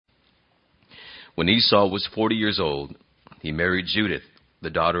When Esau was 40 years old, he married Judith, the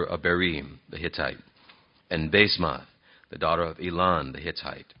daughter of Beeri the Hittite, and Basemath, the daughter of Elon the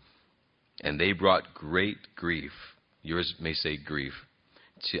Hittite. And they brought great grief, yours may say grief,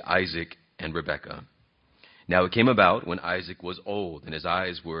 to Isaac and Rebekah. Now it came about, when Isaac was old and his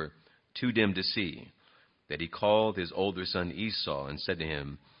eyes were too dim to see, that he called his older son Esau and said to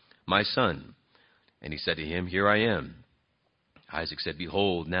him, "My son." And he said to him, "Here I am." Isaac said,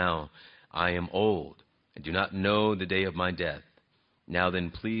 "Behold, now I am old, and do not know the day of my death. Now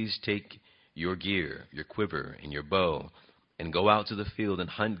then, please take your gear, your quiver, and your bow, and go out to the field and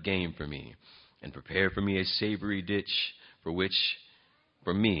hunt game for me, and prepare for me a savory dish for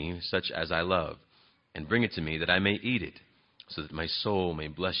me, such as I love, and bring it to me that I may eat it, so that my soul may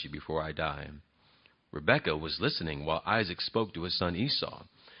bless you before I die." Rebekah was listening while Isaac spoke to his son Esau.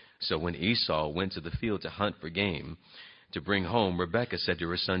 So when Esau went to the field to hunt for game to bring home, Rebekah said to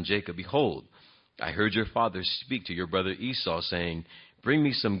her son Jacob, "Behold, I heard your father speak to your brother Esau, saying, 'Bring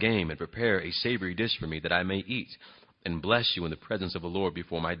me some game and prepare a savory dish for me that I may eat, and bless you in the presence of the Lord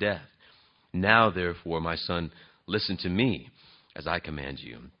before my death. Now, therefore, my son, listen to me as I command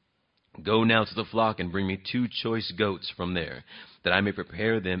you. Go now to the flock and bring me 2 choice goats from there, that I may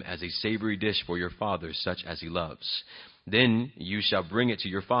prepare them as a savory dish for your father, such as he loves. Then you shall bring it to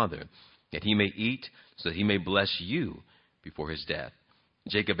your father, that he may eat, so that he may bless you before his death.'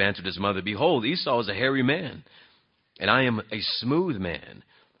 Jacob answered his mother, 'Behold, Esau is a hairy man, and I am a smooth man.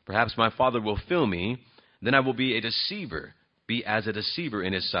 Perhaps my father will fill me, then I will be as a deceiver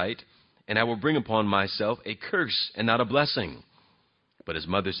in his sight, and I will bring upon myself a curse and not a blessing.' But his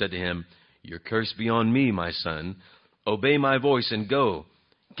mother said to him, 'Your curse be on me, my son. Obey my voice and go,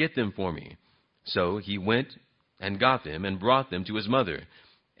 get them for me.' So he went and got them and brought them to his mother.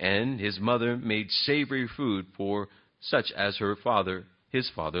 And his mother made savory food for such as his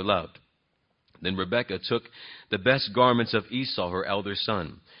father loved. Then Rebekah took the best garments of Esau, her elder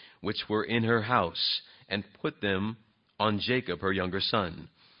son, which were in her house, and put them on Jacob, her younger son.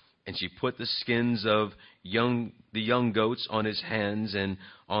 And she put the skins of the young goats on his hands and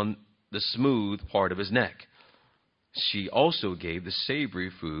on the smooth part of his neck. She also gave the savory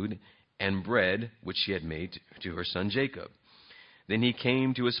food and bread which she had made to her son Jacob. Then he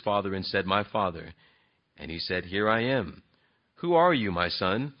came to his father and said, 'My father.' And he said, 'Here I am.' 'Who are you, my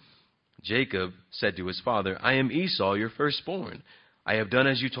son?' Jacob said to his father, 'I am Esau, your firstborn. I have done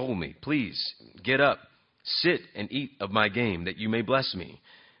as you told me. Please get up, sit and eat of my game, that you may bless me.'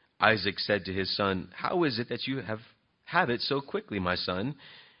 Isaac said to his son, 'How is it that you have it so quickly, my son?'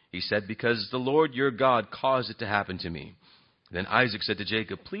 He said, 'Because the Lord your God caused it to happen to me.' Then Isaac said to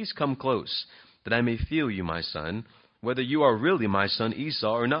Jacob, 'Please come close, that I may feel you, my son, whether you are really my son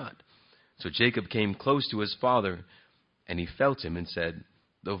Esau or not.' So Jacob came close to his father, and he felt him and said,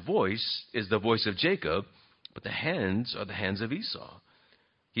 'The voice is the voice of Jacob, but the hands are the hands of Esau.'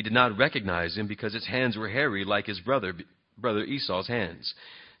 He did not recognize him, because his hands were hairy like his brother Esau's hands.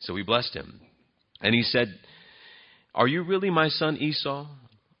 So he blessed him. And he said, 'Are you really my son Esau?'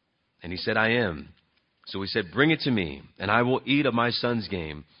 And he said, 'I am.' So he said, 'Bring it to me, and I will eat of my son's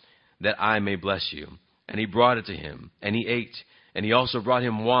game, that I may bless you.' And he brought it to him, and he ate. And he also brought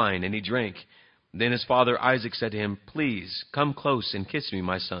him wine, and he drank. Then his father Isaac said to him, 'Please come close and kiss me,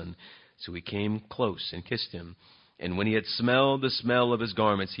 my son.' So he came close and kissed him. And when he had smelled the smell of his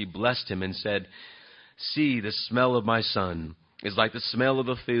garments, he blessed him and said, 'See, the smell of my son is like the smell of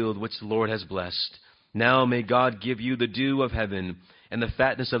the field which the Lord has blessed. Now may God give you the dew of heaven, and the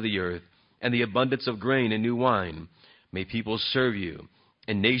fatness of the earth, and the abundance of grain and new wine. May people serve you,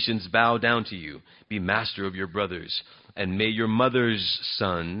 and nations bow down to you. Be master of your brothers, and may your mother's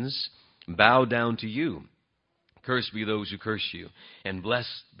sons bow down to you. Cursed be those who curse you, and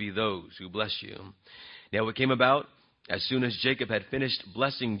blessed be those who bless you.' Now it came about, as soon as Isaac had finished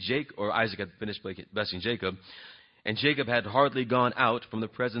blessing Jacob, and Jacob had hardly gone out from the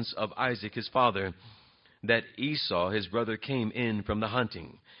presence of Isaac his father, that Esau his brother came in from the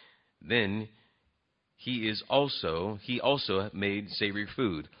hunting. Then he also made savory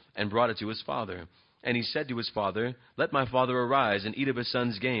food, and brought it to his father. And he said to his father, 'Let my father arise and eat of his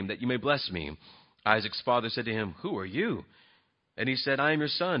son's game, that you may bless me.' Isaac's father said to him, 'Who are you?' And he said, 'I am your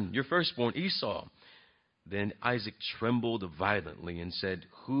son, your firstborn Esau.' Then Isaac trembled violently and said,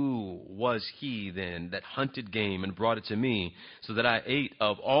 'Who was he then that hunted game and brought it to me, so that I ate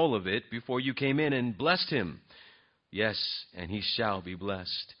of all of it before you came in and blessed him? Yes, and he shall be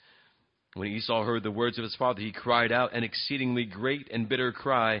blessed.' When Esau heard the words of his father, he cried out an exceedingly great and bitter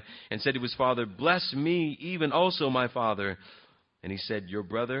cry, and said to his father, 'Bless me, even also my father.' And he said, 'Your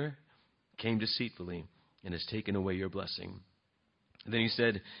brother came deceitfully, and has taken away your blessing.' Then he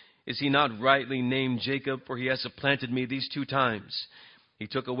said, Is he not rightly named Jacob? For he has supplanted me these 2 times. He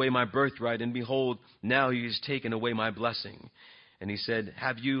took away my birthright, and behold, now he has taken away my blessing. And he said,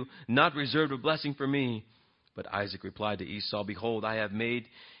 have you not reserved a blessing for me? But Isaac replied to Esau, behold, I have made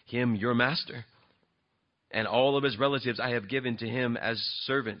him your master, and all of his relatives I have given to him as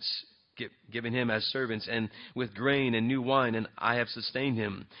servants, and with grain and new wine, and I have sustained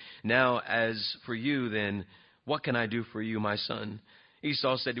him. Now as for you, then, what can I do for you, my son?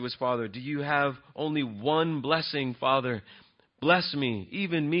 Esau said to his father, do you have only one blessing, father? Bless me,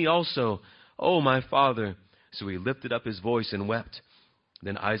 even me also, O my father. So he lifted up his voice and wept.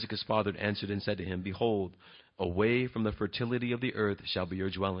 Then Isaac his father answered and said to him, behold, away from the fertility of the earth shall be your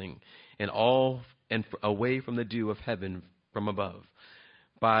dwelling, and away from the dew of heaven from above.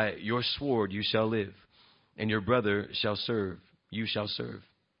 By your sword you shall live, and your brother you shall serve.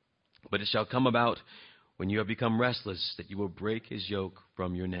 But it shall come about, when you have become restless, that you will break his yoke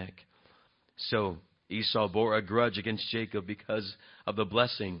from your neck. So Esau bore a grudge against Jacob because of the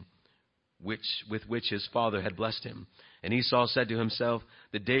blessing with which his father had blessed him. And Esau said to himself,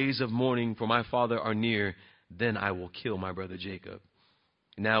 the days of mourning for my father are near, then I will kill my brother Jacob.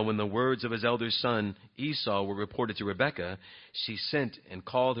 Now when the words of his elder son Esau were reported to Rebekah, she sent and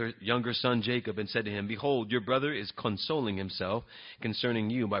called her younger son Jacob and said to him, behold, your brother is consoling himself concerning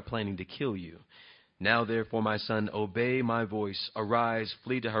you by planning to kill you. Now therefore, my son, obey my voice. Arise,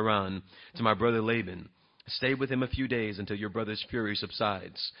 flee to Haran, to my brother Laban. Stay with him a few days until your brother's fury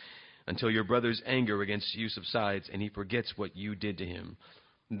subsides, until your brother's anger against you subsides, and he forgets what you did to him.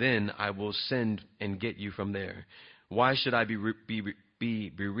 Then I will send and get you from there. Why should I be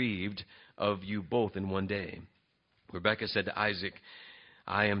bereaved of you both in one day? Rebekah said to Isaac,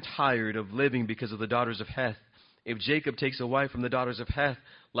 I am tired of living because of the daughters of Heth. If Jacob takes a wife from the daughters of Heth,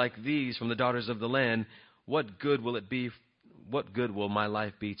 like these from the daughters of the land, what good will it be? What good will my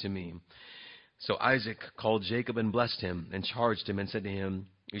life be to me? So Isaac called Jacob and blessed him, and charged him, and said to him,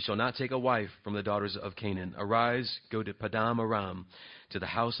 you shall not take a wife from the daughters of Canaan. Arise, go to Padam Aram, to the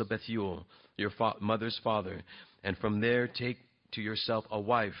house of Bethuel, your mother's father, and from there take to yourself a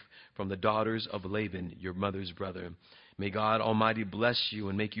wife from the daughters of Laban, your mother's brother. May God Almighty bless you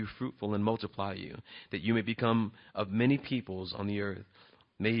and make you fruitful and multiply you, that you may become of many peoples on the earth.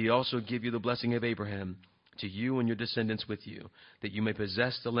 May he also give you the blessing of Abraham, to you and your descendants with you, that you may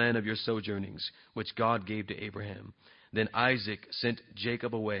possess the land of your sojournings, which God gave to Abraham. Then Isaac sent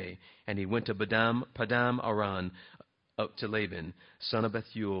Jacob away, and he went to Padam Aram, up to Laban, son of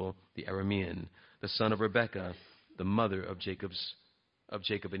Bethuel the Aramean, the son of Rebekah, the mother of Jacob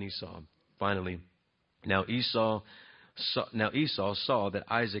and Esau. Finally, Now Esau saw that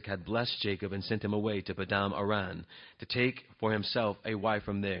Isaac had blessed Jacob and sent him away to Padam Aram to take for himself a wife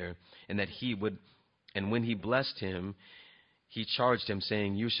from there, and when he blessed him, he charged him,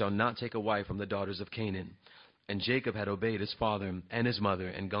 saying, you shall not take a wife from the daughters of Canaan. And Jacob had obeyed his father and his mother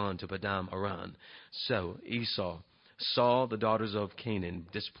and gone to Padam Aram. So Esau saw the daughters of Canaan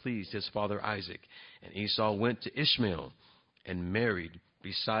displeased his father Isaac, and Esau went to Ishmael and married,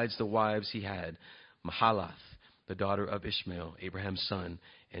 besides the wives he had, Mahalath, the daughter of Ishmael, Abraham's son,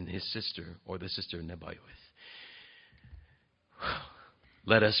 and his sister, or the sister Nebaioth.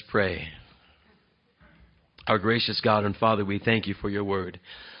 Let us pray. Our gracious God and Father, we thank you for your word.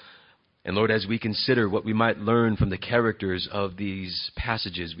 And Lord, as we consider what we might learn from the characters of these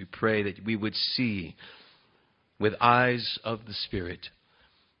passages, we pray that we would see with eyes of the Spirit,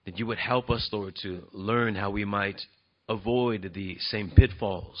 that you would help us, Lord, to learn how we might avoid the same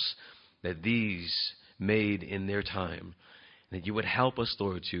pitfalls that these made in their time. That you would help us,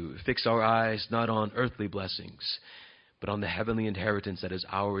 Lord, to fix our eyes not on earthly blessings, but on the heavenly inheritance that is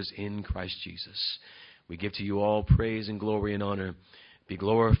ours in Christ Jesus. We give to you all praise and glory and honor. Be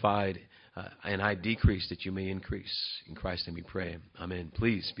glorified, and I decrease that you may increase. In Christ's name we pray. Amen.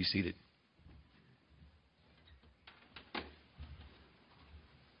 Please be seated.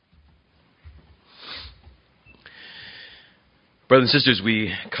 Brothers and sisters,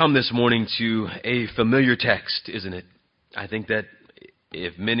 we come this morning to a familiar text, isn't it? I think that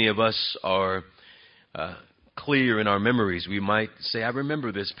if many of us are clear in our memories, we might say, I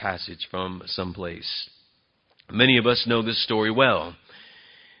remember this passage from someplace. Many of us know this story well.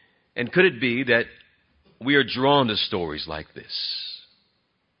 And could it be that we are drawn to stories like this?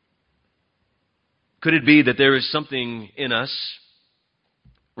 Could it be that there is something in us,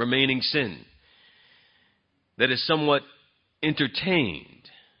 remaining sin, that is somewhat entertained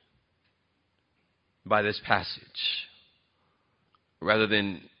by this passage rather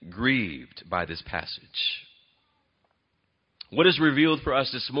than grieved by this passage? What is revealed for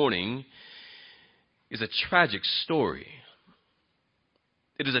us this morning is a tragic story.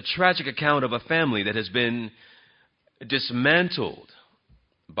 It is a tragic account of a family that has been dismantled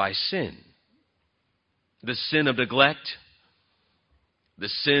by sin. The sin of neglect, the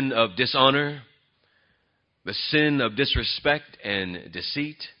sin of dishonor, the sin of disrespect and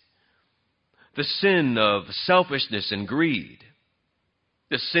deceit, the sin of selfishness and greed,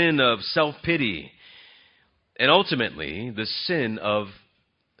 the sin of self-pity, and ultimately the sin of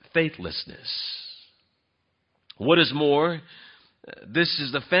faithlessness. What is more, this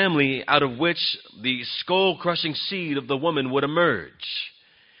is the family out of which the skull-crushing seed of the woman would emerge.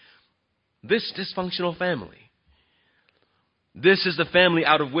 This dysfunctional family. This is the family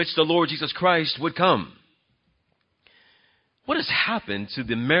out of which the Lord Jesus Christ would come. What has happened to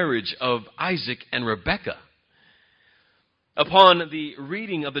the marriage of Isaac and Rebekah? Upon the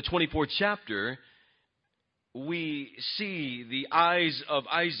reading of the 24th chapter, we see the eyes of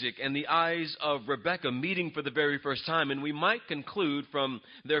Isaac and the eyes of Rebekah meeting for the very first time, and we might conclude from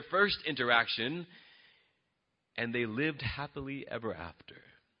their first interaction, and they lived happily ever after.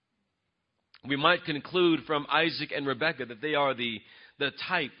 We might conclude from Isaac and Rebekah that they are the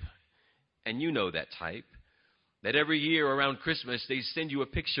type, and you know that type, that every year around Christmas they send you a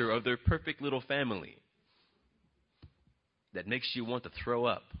picture of their perfect little family that makes you want to throw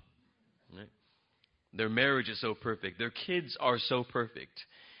up. Right? Their marriage is so perfect. Their kids are so perfect.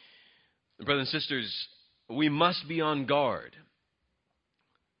 Brothers and sisters, we must be on guard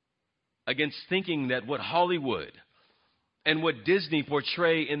against thinking that what Hollywood and what Disney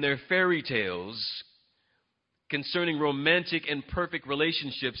portray in their fairy tales concerning romantic and perfect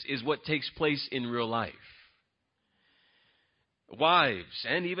relationships is what takes place in real life. Wives,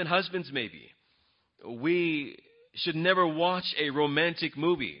 and even husbands maybe, we should never watch a romantic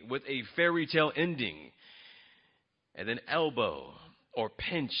movie with a fairy tale ending and then elbow or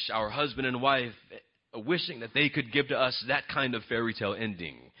pinch our husband and wife wishing that they could give to us that kind of fairy tale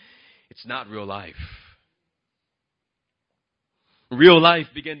ending. It's not real life. Real life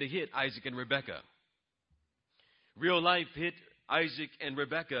began to hit Isaac and Rebekah. Real life hit Isaac and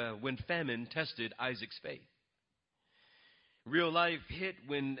Rebekah when famine tested Isaac's faith. Real life hit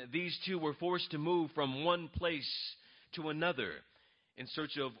when these two were forced to move from one place to another in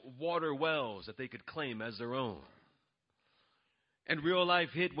search of water wells that they could claim as their own. And real life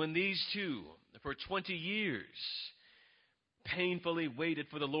hit when these two, for 20 years, painfully waited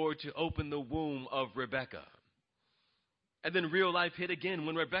for the Lord to open the womb of Rebekah. And then real life hit again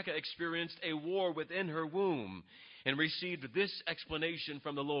when Rebekah experienced a war within her womb and received this explanation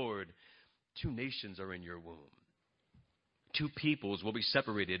from the Lord: 2 nations are in your womb. 2 peoples will be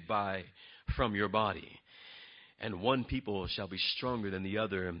separated from your body. And one people shall be stronger than the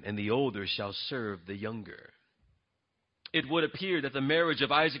other, and the older shall serve the younger. It would appear that the marriage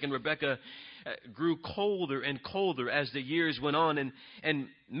of Isaac and Rebekah grew colder and colder as the years went on, and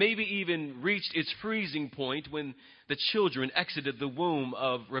maybe even reached its freezing point when the children exited the womb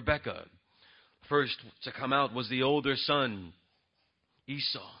of Rebekah. First to come out was the older son,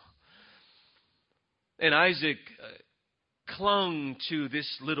 Esau. And Isaac clung to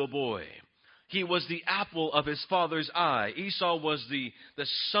this little boy. He was the apple of his father's eye. Esau was the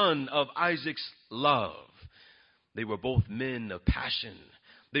son of Isaac's love. They were both men of passion.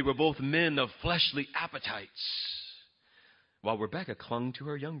 They were both men of fleshly appetites. While Rebekah clung to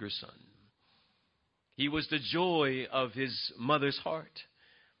her younger son. He was the joy of his mother's heart.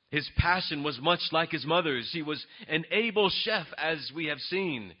 His passion was much like his mother's. He was an able chef, as we have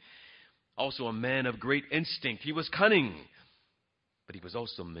seen. Also a man of great instinct. He was cunning. But he was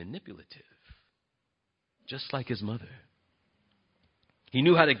also manipulative, just like his mother. He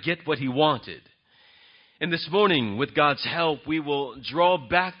knew how to get what he wanted. And this morning, with God's help, we will draw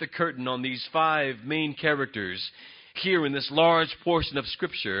back the curtain on these 5 main characters here in this large portion of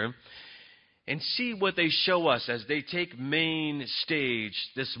Scripture and see what they show us as they take main stage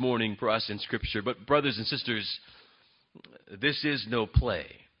this morning for us in Scripture. But brothers and sisters, this is no play.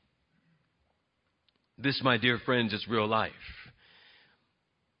 This, my dear friends, is real life.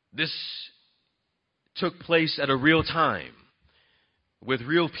 This took place at a real time with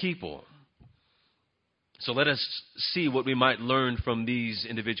real people. So let us see what we might learn from these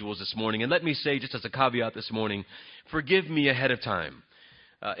individuals this morning. And let me say, just as a caveat this morning, forgive me ahead of time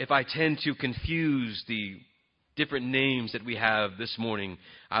if I tend to confuse the different names that we have this morning.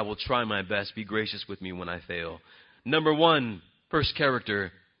 I will try my best. Be gracious with me when I fail. Number 1, first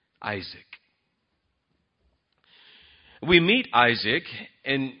character, Isaac. We meet Isaac,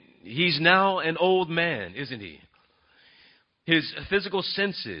 and he's now an old man, isn't he? His physical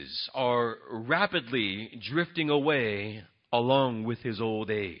senses are rapidly drifting away along with his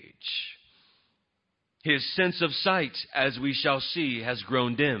old age. His sense of sight, as we shall see, has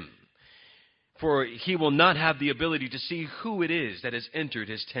grown dim, for he will not have the ability to see who it is that has entered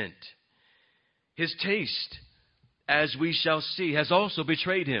his tent. His taste, as we shall see, has also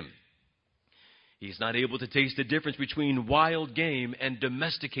betrayed him. He's not able to taste the difference between wild game and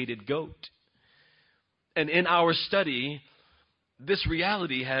domesticated goat. And in our study, this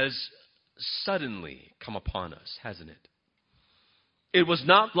reality has suddenly come upon us, hasn't it? It was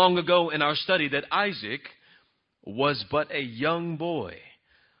not long ago in our study that Isaac was but a young boy,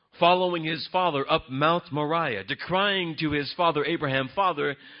 following his father up Mount Moriah, decrying to his father Abraham,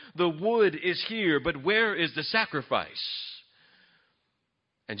 "Father, the wood is here, but where is the sacrifice?"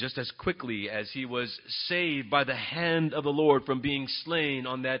 And just as quickly as he was saved by the hand of the Lord from being slain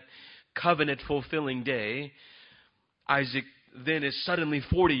on that covenant-fulfilling day, Isaac then is suddenly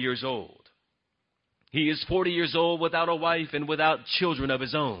 40 years old. He is 40 years old without a wife and without children of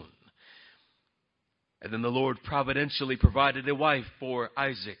his own. And then the Lord providentially provided a wife for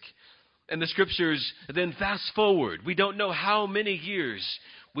Isaac. And the scriptures then fast forward. We don't know how many years.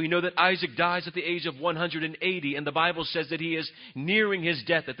 We know that Isaac dies at the age of 180, and the Bible says that he is nearing his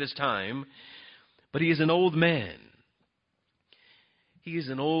death at this time. But he is an old man. He is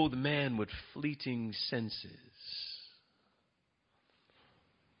an old man with fleeting senses.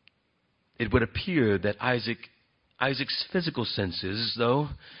 It would appear that Isaac's physical senses, though,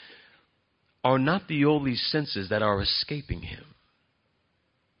 are not the only senses that are escaping him.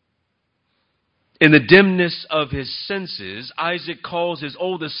 In the dimness of his senses, Isaac calls his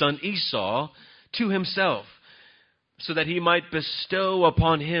oldest son Esau to himself so that he might bestow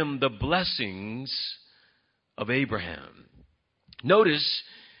upon him the blessings of Abraham. Notice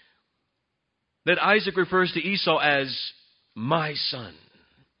that Isaac refers to Esau as my son.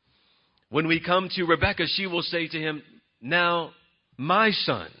 When we come to Rebekah, she will say to him, "Now, my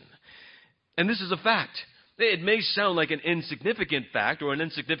son." And this is a fact. It may sound like an insignificant fact or an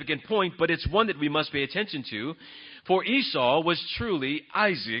insignificant point, but it's one that we must pay attention to. For Esau was truly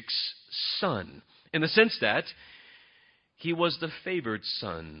Isaac's son, in the sense that he was the favored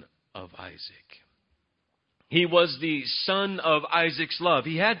son of Isaac. He was the son of Isaac's love.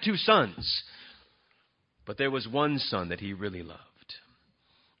 He had two sons, but there was one son that he really loved.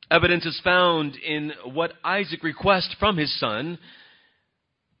 Evidence is found in what Isaac requests from his son,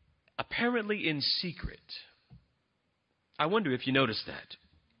 apparently in secret. I wonder if you noticed that.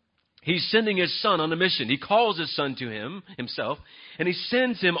 He's sending his son on a mission. He calls his son to himself, and he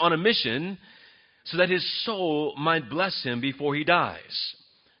sends him on a mission so that his soul might bless him before he dies.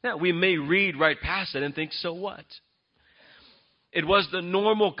 Now, we may read right past it and think, so what? It was the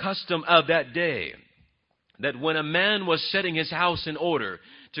normal custom of that day that when a man was setting his house in order,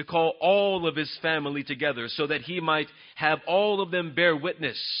 to call all of his family together so that he might have all of them bear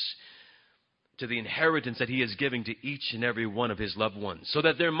witness to the inheritance that he is giving to each and every one of his loved ones, so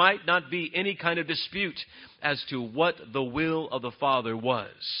that there might not be any kind of dispute as to what the will of the Father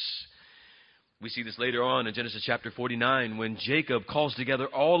was. We see this later on in Genesis chapter 49 when Jacob calls together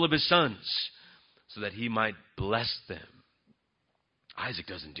all of his sons so that he might bless them. Isaac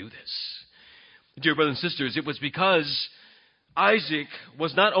doesn't do this. Dear brothers and sisters, it was because Isaac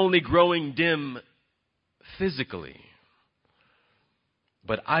was not only growing dim physically,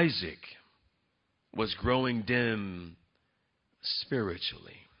 but Isaac was growing dim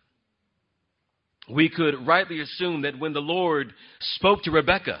spiritually. We could rightly assume that when the Lord spoke to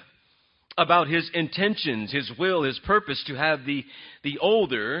Rebekah about his intentions, his will, his purpose to have the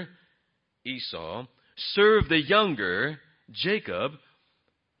older Esau serve the younger Jacob,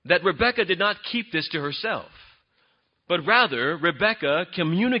 that Rebekah did not keep this to herself. But rather, Rebekah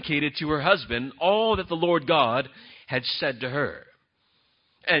communicated to her husband all that the Lord God had said to her.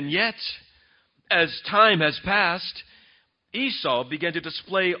 And yet, as time has passed, Esau began to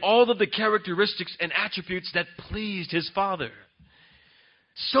display all of the characteristics and attributes that pleased his father.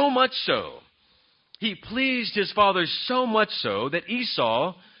 So much so, he pleased his father so much so that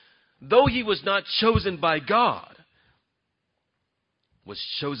Esau, though he was not chosen by God, was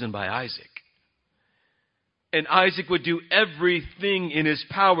chosen by Isaac. And Isaac would do everything in his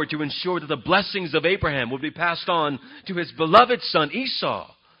power to ensure that the blessings of Abraham would be passed on to his beloved son Esau,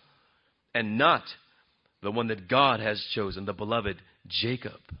 and not the one that God has chosen, the beloved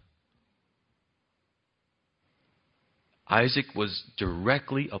Jacob. Isaac was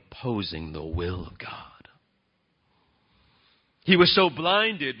directly opposing the will of God. He was so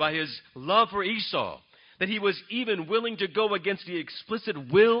blinded by his love for Esau that he was even willing to go against the explicit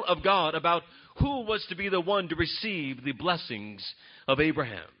will of God about who was to be the one to receive the blessings of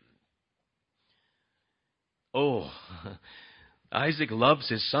Abraham. Oh, Isaac loves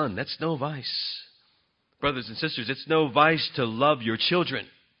his son. That's no vice. Brothers and sisters, it's no vice to love your children.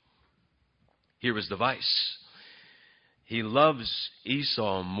 Here is the vice. He loves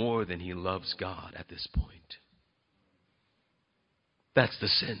Esau more than he loves God at this point. That's the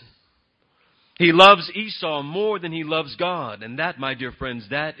sin. He loves Esau more than he loves God. And that, my dear friends,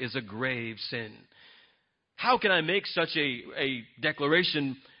 that is a grave sin. How can I make such a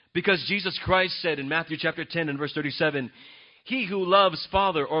declaration? Because Jesus Christ said in Matthew chapter 10 and verse 37, he who loves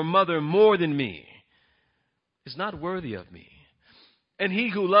father or mother more than me is not worthy of me. And he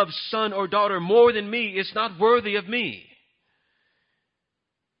who loves son or daughter more than me is not worthy of me.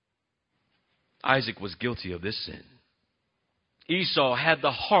 Isaac was guilty of this sin. Esau had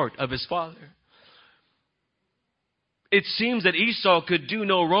the heart of his father. It seems that Esau could do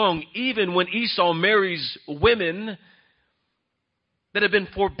no wrong even when Esau marries women that have been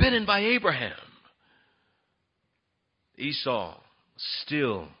forbidden by Abraham. Esau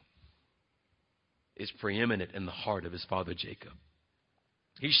still is preeminent in the heart of his father Jacob.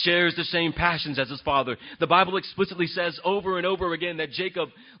 He shares the same passions as his father. The Bible explicitly says over and over again that Jacob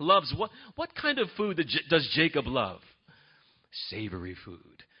loves what kind of food does Jacob love? Savory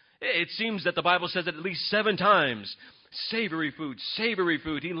food. It seems that the Bible says it at least 7 times. Savory food, savory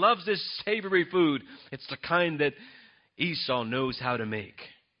food. He loves this savory food. It's the kind that Esau knows how to make.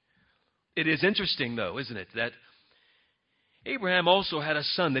 It is interesting, though, isn't it, that Abraham also had a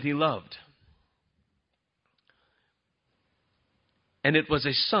son that he loved. And it was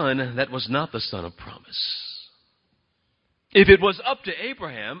a son that was not the son of promise. If it was up to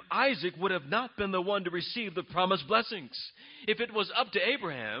Abraham, Isaac would have not been the one to receive the promised blessings. If it was up to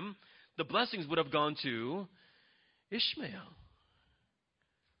Abraham, the blessings would have gone to Ishmael.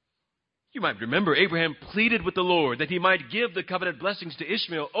 You might remember Abraham pleaded with the Lord that he might give the covenant blessings to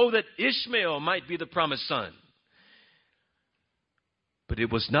Ishmael. Oh, that Ishmael might be the promised son. But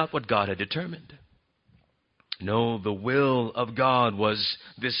it was not what God had determined. No, the will of God was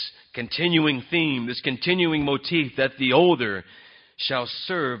this continuing theme, this continuing motif that the older shall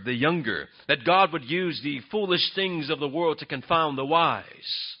serve the younger. That God would use the foolish things of the world to confound the wise.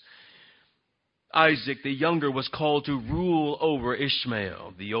 Isaac, the younger, was called to rule over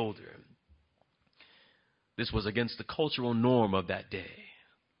Ishmael, the older. This was against the cultural norm of that day.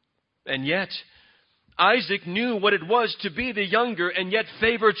 And yet, Isaac knew what it was to be the younger and yet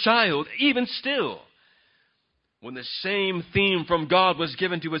favored child, even still. When the same theme from God was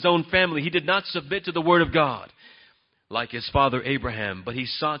given to his own family, he did not submit to the word of God like his father Abraham, but he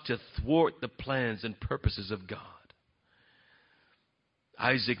sought to thwart the plans and purposes of God.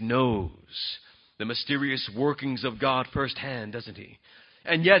 Isaac knows the mysterious workings of God firsthand, doesn't he?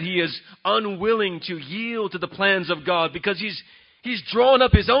 And yet he is unwilling to yield to the plans of God because he's drawn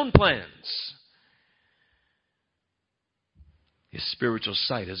up his own plans. His spiritual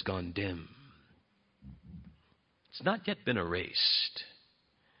sight has gone dim. It's not yet been erased.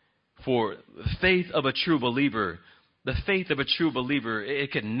 For the faith of a true believer,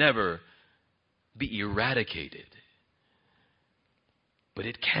 it can never be eradicated. But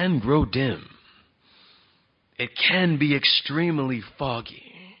it can grow dim. It can be extremely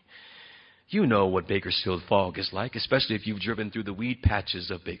foggy. You know what Bakersfield fog is like, especially if you've driven through the weed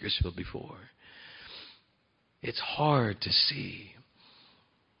patches of Bakersfield before. It's hard to see.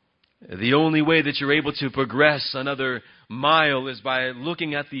 The only way that you're able to progress another mile is by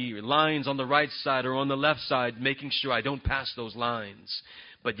looking at the lines on the right side or on the left side, making sure I don't pass those lines.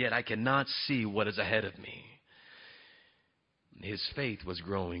 But yet I cannot see what is ahead of me. His faith was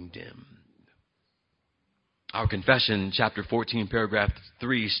growing dim. Our confession, chapter 14, paragraph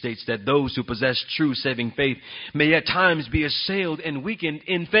 3, states that those who possess true saving faith may at times be assailed and weakened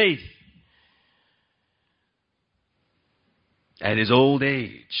in faith. At his old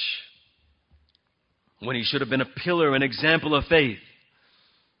age, when he should have been a pillar and example of faith,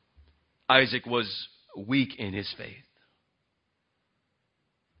 Isaac was weak in his faith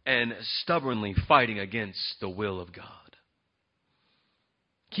and stubbornly fighting against the will of God.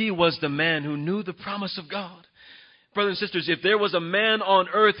 He was the man who knew the promise of God. Brothers and sisters, if there was a man on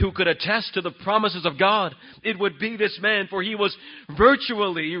earth who could attest to the promises of God, it would be this man, for he was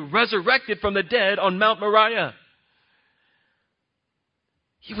virtually resurrected from the dead on Mount Moriah.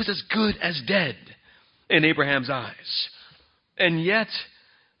 He was as good as dead in Abraham's eyes. And yet,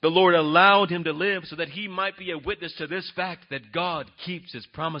 the Lord allowed him to live so that he might be a witness to this fact that God keeps his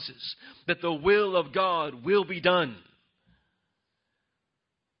promises, that the will of God will be done.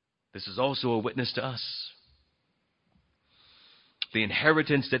 This is also a witness to us. The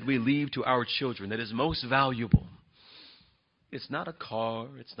inheritance that we leave to our children that is most valuable. It's not a car,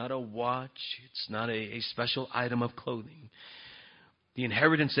 it's not a watch, it's not a special item of clothing. the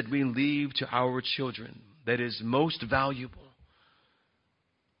inheritance that we leave to our children that is most valuable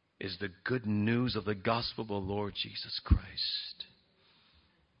is the good news of the gospel of the Lord Jesus Christ.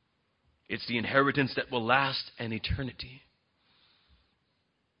 It's the inheritance that will last an eternity.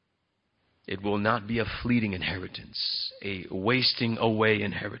 It will not be a fleeting inheritance, a wasting away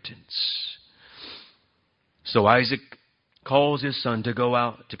inheritance. So Isaac calls his son to go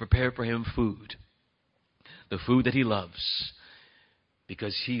out to prepare for him food, the food that he loves,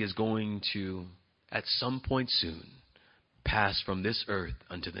 because he is going to, at some point soon, pass from this earth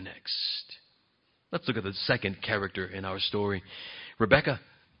unto the next. Let's look at the second character in our story, Rebekah.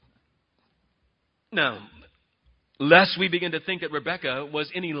 Now, lest we begin to think that Rebekah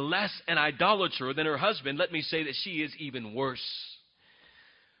was any less an idolater than her husband, let me say that she is even worse.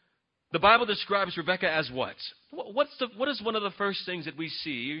 The Bible describes Rebekah as what? What is one of the first things that we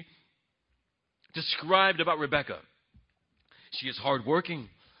see described about Rebekah? She is hardworking.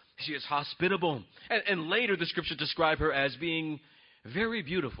 She is hospitable. And later the scriptures describe her as being very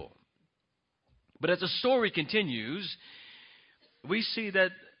beautiful. But as the story continues, we see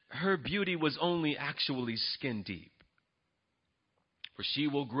that her beauty was only actually skin deep. For she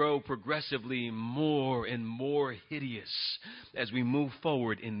will grow progressively more and more hideous as we move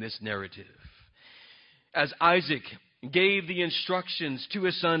forward in this narrative. As Isaac gave the instructions to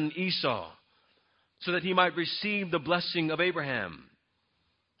his son Esau so that he might receive the blessing of Abraham,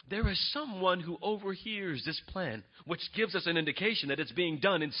 there is someone who overhears this plan, which gives us an indication that it's being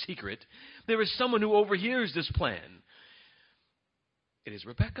done in secret. There is someone who overhears this plan. It is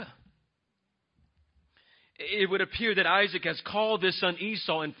Rebekah. It would appear that Isaac has called his son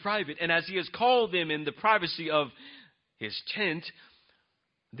Esau in private, and as he has called him in the privacy of his tent,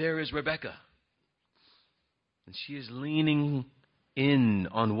 there is Rebekah. And she is leaning in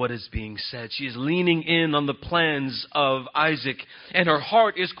on what is being said. She is leaning in on the plans of Isaac, and her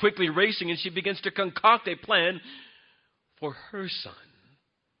heart is quickly racing, and she begins to concoct a plan for her son,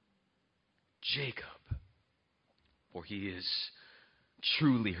 Jacob. For he is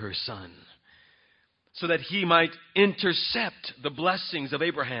truly her son, so that he might intercept the blessings of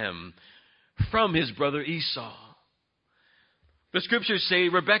Abraham from his brother Esau. The scriptures say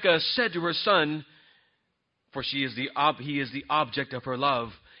Rebekah said to her son, for he is the object of her love.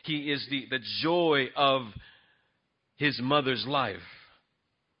 He is the joy of his mother's life.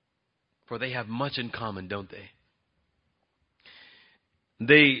 For they have much in common, don't they?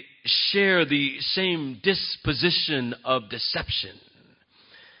 They share the same disposition of deception.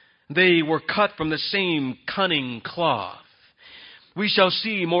 They were cut from the same cunning cloth. We shall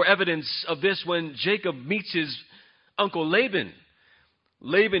see more evidence of this when Jacob meets his uncle Laban.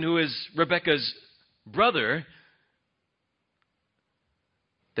 Laban, who is Rebekah's brother,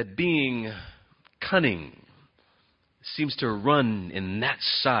 that being cunning seems to run in that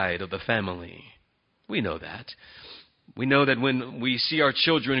side of the family. We know that. We know that when we see our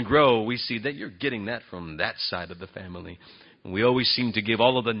children grow, we see that you're getting that from that side of the family. We always seem to give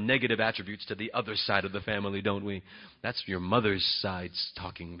all of the negative attributes to the other side of the family, don't we? That's your mother's side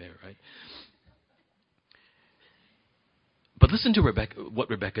talking there, right? But listen to what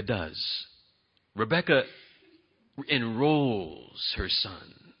Rebekah does. Rebekah enrolls her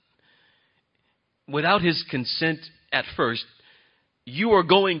son. Without his consent at first, you are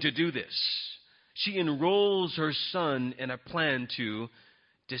going to do this. She enrolls her son in a plan to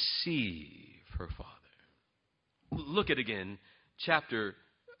deceive her father. Look at again, chapter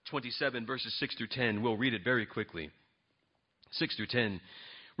 27, verses 6 through 10. We'll read it very quickly. 6 through 10.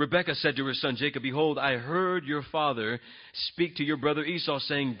 Rebekah said to her son Jacob, behold, I heard your father speak to your brother Esau,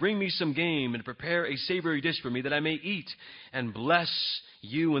 saying, bring me some game and prepare a savory dish for me that I may eat and bless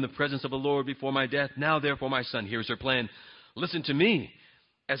you in the presence of the Lord before my death. Now, therefore, my son, here's her plan. Listen to me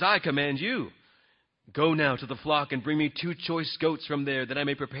as I command you. Go now to the flock and bring me 2 choice goats from there, that I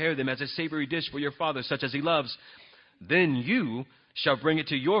may prepare them as a savory dish for your father, such as he loves. Then you shall bring it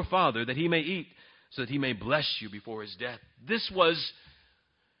to your father, that he may eat, so that he may bless you before his death. This was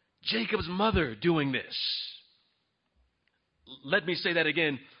Jacob's mother doing this. Let me say that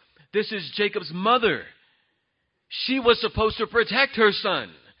again. This is Jacob's mother. She was supposed to protect her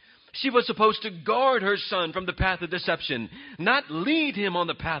son. She was supposed to guard her son from the path of deception, not lead him on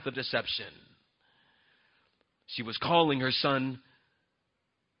the path of deception. She was calling her son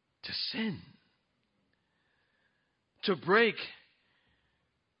to sin, to break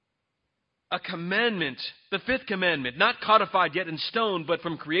a commandment, the 5th commandment, not codified yet in stone, but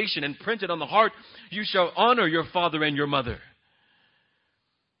from creation and printed on the heart. You shall honor your father and your mother.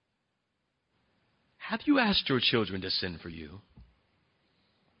 Have you asked your children to sin for you?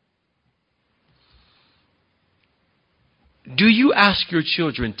 Do you ask your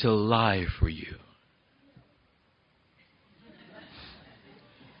children to lie for you?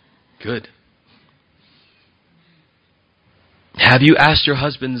 Good. Have you asked your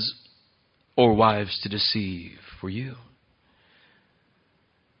husbands or wives to deceive for you?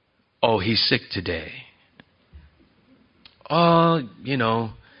 Oh, he's sick today. Oh,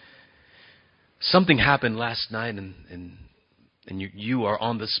 something happened last night and you are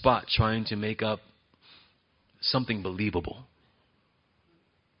on the spot trying to make up something believable.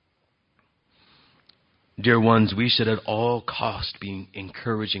 Dear ones, we should at all costs be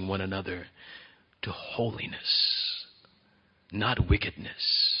encouraging one another to holiness, not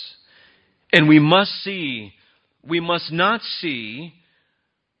wickedness. And we must not see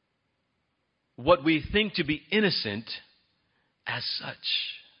what we think to be innocent as such.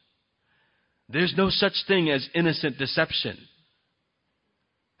 There's no such thing as innocent deception.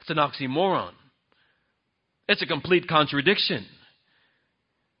 It's an oxymoron. It's a complete contradiction.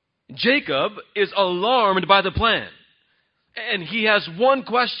 Jacob is alarmed by the plan. And he has one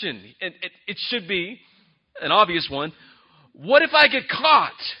question, and it should be an obvious one. What if I get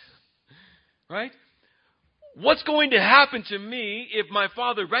caught? Right? What's going to happen to me if my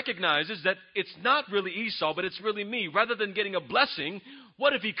father recognizes that it's not really Esau, but it's really me? Rather than getting a blessing,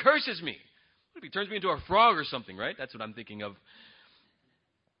 what if he curses me? What if he turns me into a frog or something, right? That's what I'm thinking of.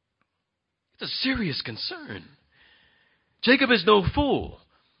 It's a serious concern. Jacob is no fool.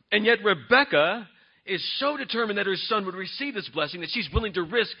 And yet Rebekah is so determined that her son would receive this blessing that she's willing to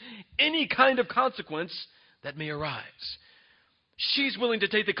risk any kind of consequence that may arise. She's willing to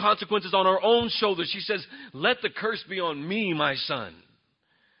take the consequences on her own shoulders. She says, let the curse be on me, my son.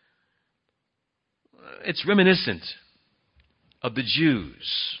 It's reminiscent of the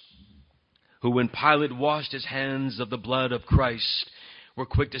Jews who, when Pilate washed his hands of the blood of Christ, were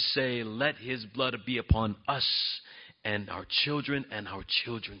quick to say, let his blood be upon us and our children and our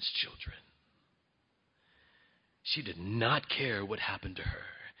children's children. She did not care what happened to her,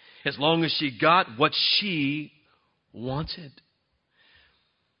 as long as she got what she wanted.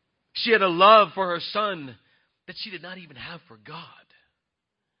 She had a love for her son that she did not even have for God.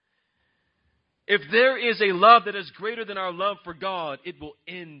 If there is a love that is greater than our love for God, it will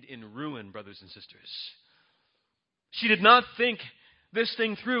end in ruin, brothers and sisters. She did not think this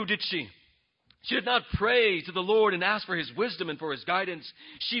thing through, did she? She did not pray to the Lord and ask for His wisdom and for His guidance.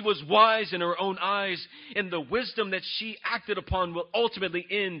 She was wise in her own eyes, and the wisdom that she acted upon will ultimately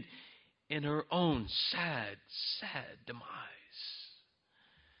end in her own sad, sad demise.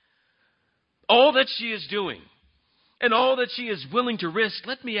 All that she is doing and all that she is willing to risk,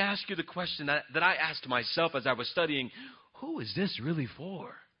 let me ask you the question that I asked myself as I was studying. Who is this really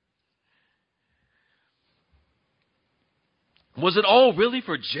for? Was it all really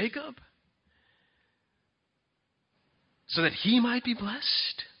for Jacob? So that he might be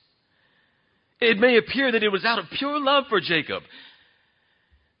blessed? It may appear that it was out of pure love for Jacob.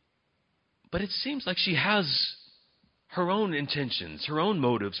 But it seems like she has her own intentions, her own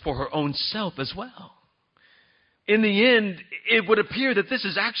motives for her own self as well. In the end, it would appear that this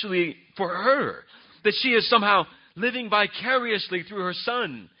is actually for her, that she is somehow living vicariously through her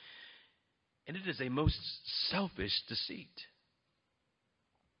son. And it is a most selfish deceit.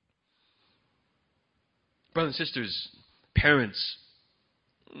 Brothers and sisters, parents,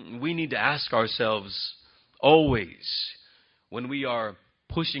 we need to ask ourselves always when we are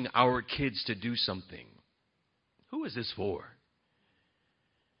pushing our kids to do something, who is this for?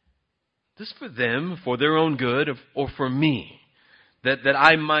 Is this for them, for their own good, or for me? That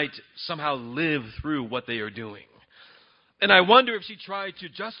I might somehow live through what they are doing. And I wonder if she tried to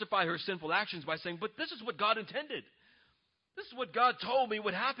justify her sinful actions by saying, but this is what God intended. This is what God told me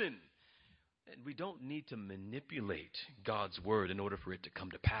would happen. And we don't need to manipulate God's word in order for it to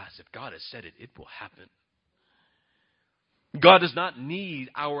come to pass. If God has said it, it will happen. God does not need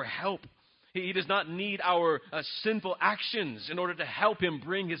our help. He does not need our sinful actions in order to help Him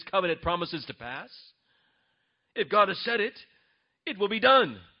bring His covenant promises to pass. If God has said it, it will be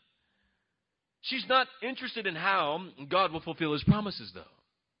done. She's not interested in how God will fulfill His promises, though.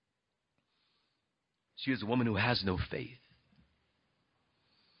 She is a woman who has no faith.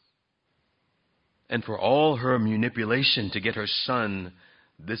 And for all her manipulation to get her son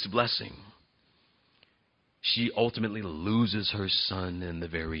this blessing, she ultimately loses her son in the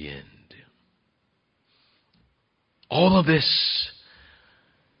very end. All of this,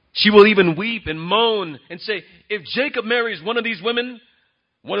 she will even weep and moan and say, if Jacob marries one of these women,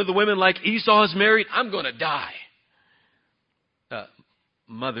 one of the women like Esau has married, I'm going to die.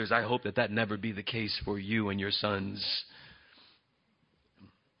 Mothers, I hope that never be the case for you and your sons.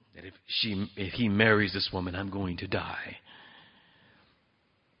 That if he marries this woman, I'm going to die.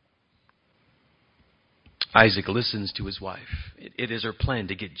 Isaac listens to his wife. It is her plan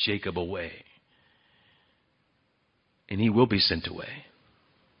to get Jacob away. And he will be sent away.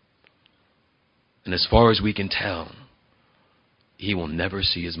 And as far as we can tell, he will never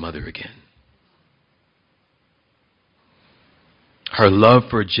see his mother again. Her love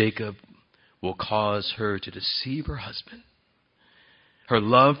for Jacob will cause her to deceive her husband. Her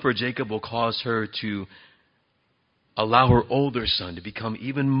love for Jacob will cause her to allow her older son to become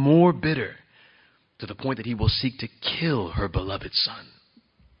even more bitter, to the point that he will seek to kill her beloved son.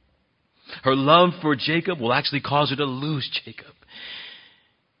 Her love for Jacob will actually cause her to lose Jacob.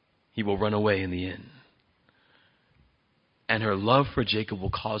 He will run away in the end. And her love for Jacob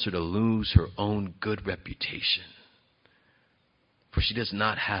will cause her to lose her own good reputation. For she does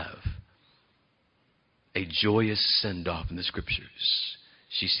not have a joyous send-off in the scriptures.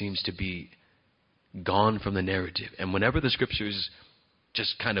 She seems to be gone from the narrative. And whenever the scriptures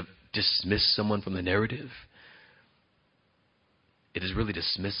just kind of dismiss someone from the narrative, it is really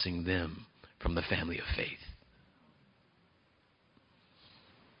dismissing them from the family of faith.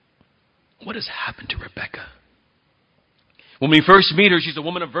 What has happened to Rebekah? When we first meet her, she's a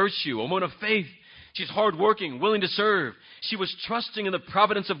woman of virtue, a woman of faith. She's hardworking, willing to serve. She was trusting in the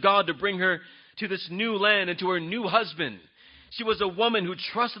providence of God to bring her to this new land and to her new husband. She was a woman who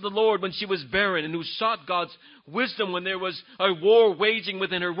trusted the Lord when she was barren and who sought God's wisdom when there was a war waging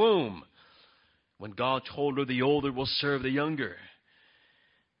within her womb. When God told her the older will serve the younger.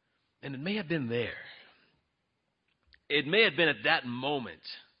 And it may have been there. It may have been at that moment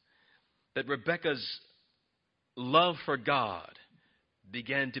that Rebekah's love for God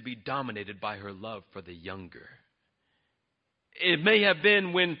began to be dominated by her love for the younger. It may have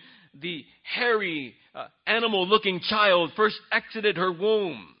been when the hairy, animal-looking child first exited her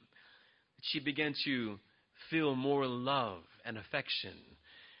womb, she began to feel more love and affection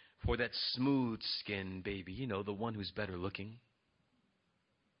for that smooth-skinned baby, you know, the one who's better looking,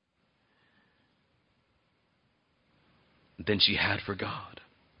 than she had for God.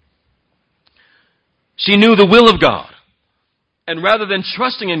 She knew the will of God. And rather than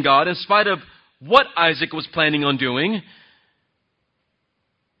trusting in God, in spite of what Isaac was planning on doing,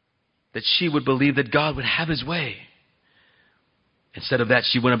 that she would believe that God would have his way. Instead of that,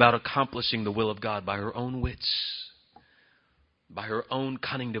 she went about accomplishing the will of God by her own wits, by her own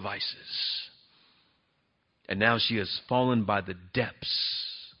cunning devices. And now she has fallen by the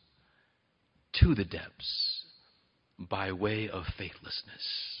depths, to the depths, by way of faithlessness.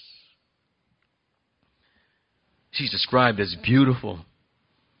 She's described as beautiful,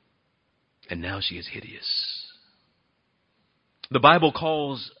 and now she is hideous. The Bible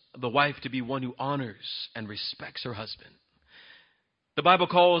calls the wife to be one who honors and respects her husband. The Bible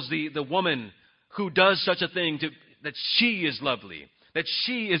calls the woman who does such a thing that she is lovely, that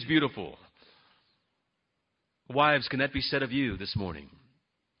she is beautiful. Wives, can that be said of you this morning?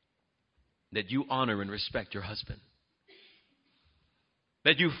 That you honor and respect your husband.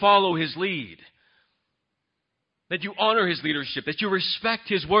 That you follow his lead. That you honor his leadership. That you respect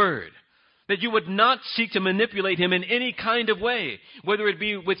his word. That you would not seek to manipulate him in any kind of way, whether it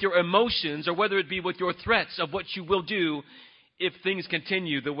be with your emotions or whether it be with your threats of what you will do if things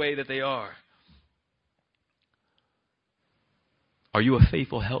continue the way that they are. Are you a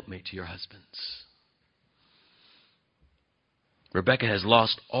faithful helpmate to your husbands? Rebekah has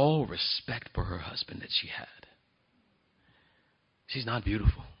lost all respect for her husband that she had. She's not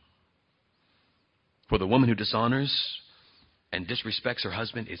beautiful. For the woman who dishonors and disrespects her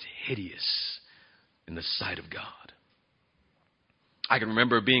husband is hideous in the sight of God. I can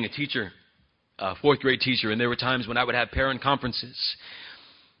remember being a teacher, a fourth grade teacher, and there were times when I would have parent conferences.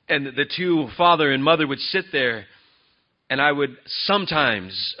 And the two, father and mother, would sit there, and I would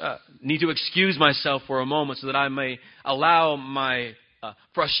sometimes need to excuse myself for a moment so that I may allow my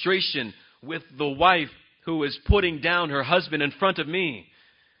frustration with the wife who is putting down her husband in front of me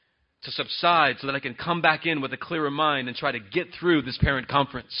to subside so that I can come back in with a clearer mind and try to get through this parent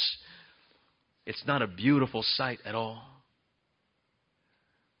conference. It's not a beautiful sight at all.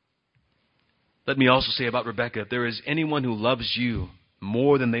 Let me also say about Rebekah, if there is anyone who loves you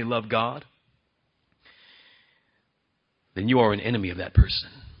more than they love God, then you are an enemy of that person.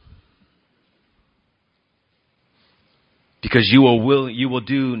 Because you will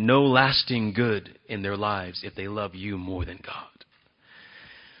do no lasting good in their lives if they love you more than God.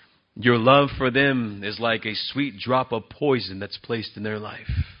 Your love for them is like a sweet drop of poison that's placed in their life.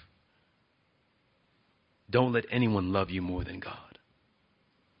 Don't let anyone love you more than God.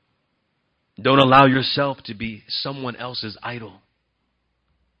 Don't allow yourself to be someone else's idol.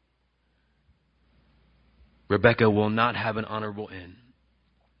 Rebekah will not have an honorable end.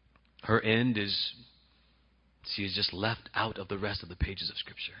 Her end is She is just left out of the rest of the pages of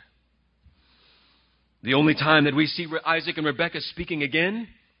Scripture. The only time that we see Isaac and Rebekah speaking again,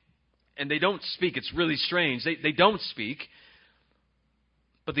 and they don't speak, it's really strange. They don't speak.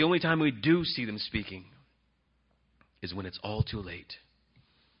 But the only time we do see them speaking is when it's all too late.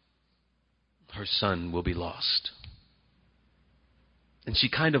 Her son will be lost. And she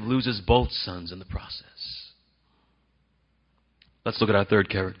kind of loses both sons in the process. Let's look at our third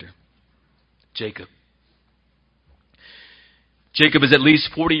character, Jacob. Jacob is at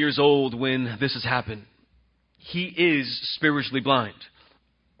least 40 years old when this has happened. He is spiritually blind,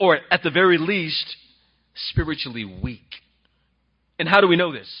 or at the very least, spiritually weak. And how do we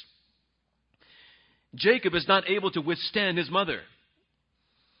know this? Jacob is not able to withstand his mother.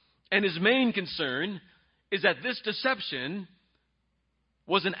 And his main concern is that this deception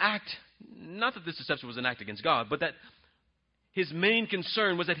was an act, not that this deception was an act against God, but that his main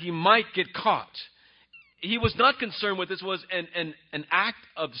concern was that he might get caught. He was not concerned with this was an act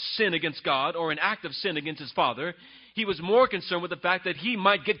of sin against God or an act of sin against his father. He was more concerned with the fact that he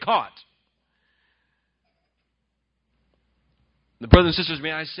might get caught. The brothers and sisters,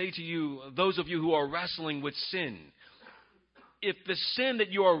 may I say to you, those of you who are wrestling with sin, if the sin that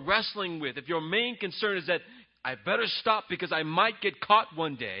you are wrestling with, if your main concern is that I better stop because I might get caught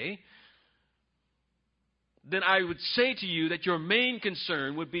one day, then I would say to you that your main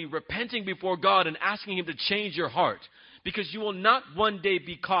concern would be repenting before God and asking Him to change your heart. Because you will not one day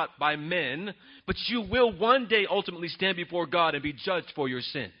be caught by men, but you will one day ultimately stand before God and be judged for your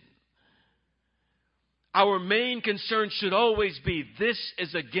sin. Our main concern should always be, this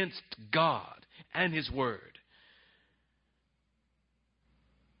is against God and His Word.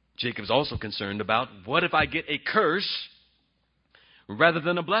 Jacob's also concerned about, what if I get a curse rather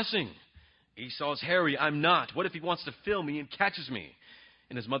than a blessing? Esau's hairy, I'm not. What if he wants to fill me and catches me?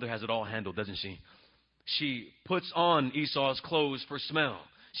 And his mother has it all handled, doesn't she? She puts on Esau's clothes for smell.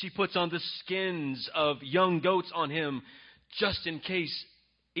 She puts on the skins of young goats on him just in case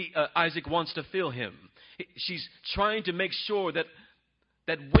Isaac wants to fill him. She's trying to make sure that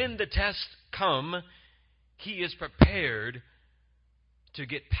when the tests come, he is prepared to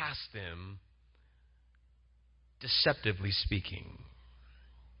get past them, deceptively speaking.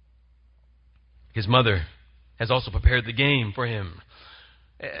 His mother has also prepared the game for him.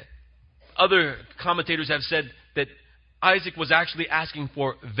 Other commentators have said that Isaac was actually asking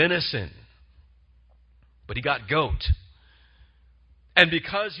for venison, but he got goat. And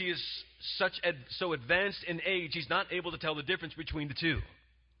because he is so advanced in age, he's not able to tell the difference between the two.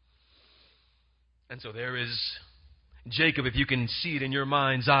 And so there is Jacob, if you can see it in your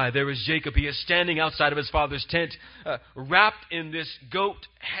mind's eye. There is Jacob. He is standing outside of his father's tent, wrapped in this goat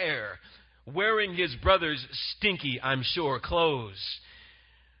hair, wearing his brother's stinky, I'm sure, clothes.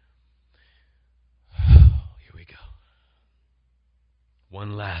 Here we go.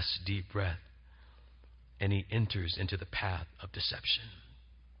 One last deep breath, and he enters into the path of deception.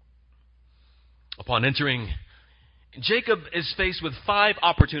 Upon entering, Jacob is faced with 5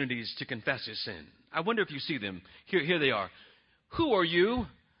 opportunities to confess his sin. I wonder if you see them. Here they are. Who are you?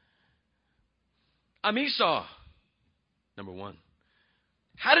 I'm Esau. Number 1.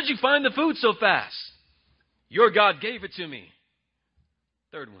 How did you find the food so fast? Your God gave it to me.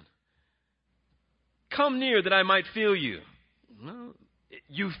 Third one. Come near that I might feel you. No,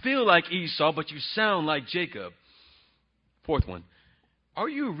 you feel like Esau, but you sound like Jacob. Fourth one. Are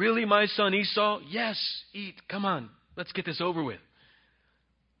you really my son Esau? Yes, eat. Come on, let's get this over with.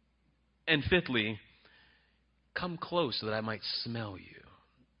 And fifthly, come close so that I might smell you.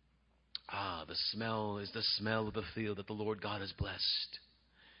 Ah, the smell is the smell of the field that the Lord God has blessed.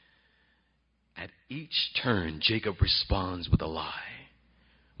 At each turn, Jacob responds with a lie,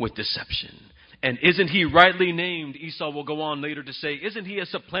 with deception. And isn't he rightly named, Esau will go on later to say, isn't he a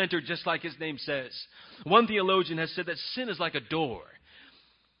supplanter just like his name says? One theologian has said that sin is like a door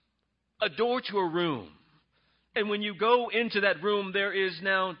to a room. And when you go into that room, there is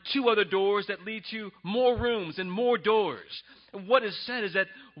now 2 other doors that lead to more rooms and more doors. And what is said is that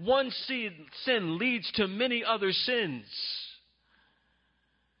one sin leads to many other sins,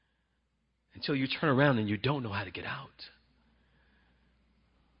 until you turn around and you don't know how to get out.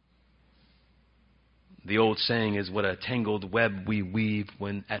 The old saying is, what a tangled web we weave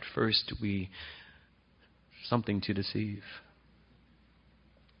when at first we something to deceive.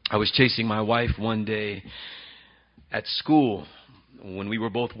 I was chasing my wife one day at school when we were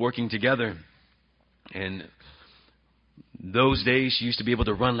both working together. And those days she used to be able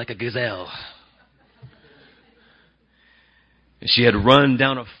to run like a gazelle. She had run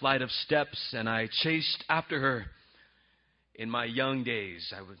down a flight of steps, and I chased after her. In my young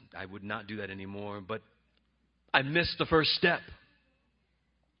days, I would not do that anymore, but I missed the first step.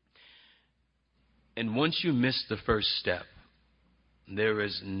 And once you miss the first step, there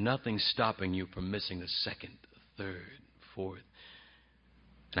is nothing stopping you from missing the second, third, fourth,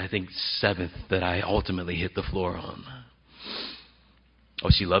 and I think seventh that I ultimately hit the floor on. Oh,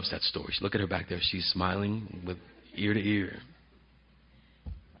 she loves that story. Look at her back there. She's smiling with ear to ear.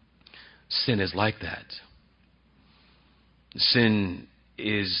 Sin is like that. Sin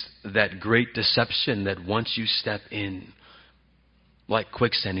is that great deception that once you step in, like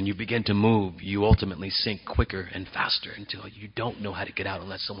quicksand, and you begin to move, you ultimately sink quicker and faster until you don't know how to get out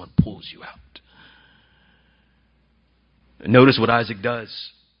unless someone pulls you out. Notice what Isaac does,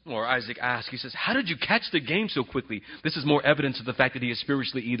 or Isaac asks. He says, how did you catch the game so quickly? This is more evidence of the fact that he is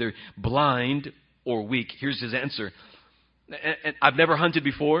spiritually either blind or weak. Here's his answer. And I've never hunted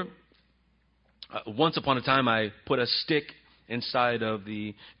before. Once upon a time, I put a stick inside of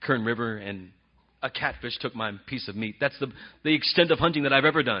the Kern River, and a catfish took my piece of meat. That's the extent of hunting that I've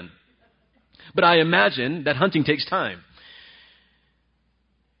ever done. But I imagine that hunting takes time.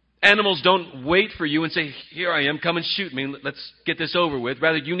 Animals don't wait for you and say, here I am, come and shoot me, let's get this over with.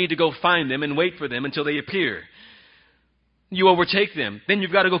 Rather, you need to go find them and wait for them until they appear. You overtake them. Then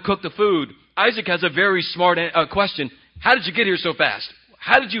you've got to go cook the food. Isaac has a very smart question. How did you get here so fast?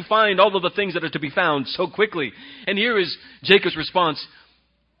 How did you find all of the things that are to be found so quickly? And here is Jacob's response.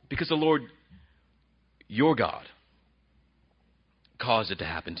 Because the Lord, your God, caused it to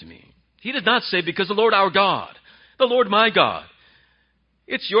happen to me. He did not say, because the Lord our God, the Lord my God.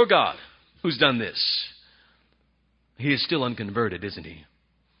 It's your God who's done this. He is still unconverted, isn't he?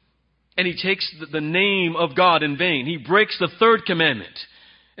 And he takes the name of God in vain. He breaks the third commandment.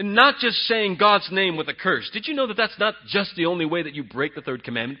 And not just saying God's name with a curse. Did you know that that's not just the only way that you break the third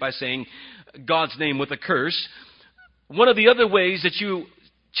commandment, by saying God's name with a curse? One of the other ways that you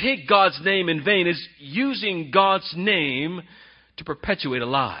take God's name in vain is using God's name to perpetuate a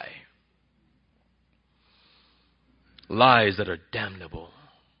lie. Lies that are damnable.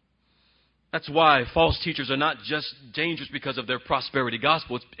 That's why false teachers are not just dangerous because of their prosperity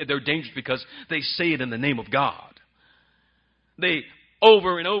gospel. They're dangerous because they say it in the name of God. They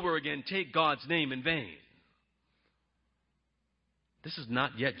over and over again take God's name in vain. This is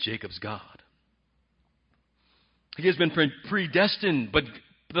not yet Jacob's God. He has been predestined, but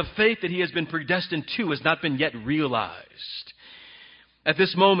the faith that he has been predestined to has not been yet realized. At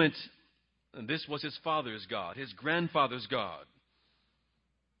this moment, this was his father's God, his grandfather's God.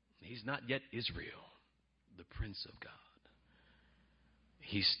 He's not yet Israel, the Prince of God.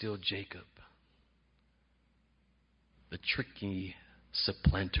 He's still Jacob, the tricky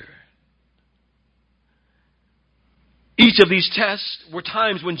supplanter. Each of these tests were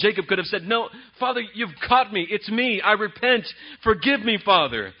times when Jacob could have said, no, Father, you've caught me. It's me. I repent. Forgive me,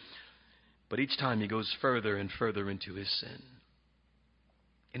 Father. But each time he goes further and further into his sin.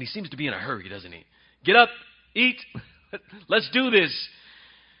 And he seems to be in a hurry, doesn't he? Get up, eat, let's do this.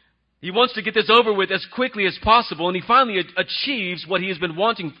 He wants to get this over with as quickly as possible, and he finally achieves what he has been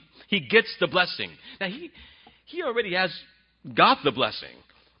wanting. He gets the blessing. Now, he already has got the blessing.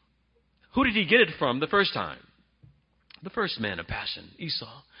 Who did he get it from the first time? The first man of passion,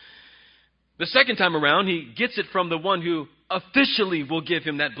 Esau. The second time around, he gets it from the one who officially will give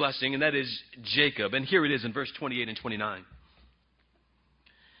him that blessing, and that is Jacob. And here it is in verse 28 and 29.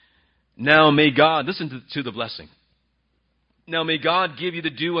 Now may God, listen to the blessing. Now may God give you the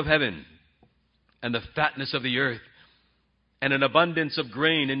dew of heaven and the fatness of the earth and an abundance of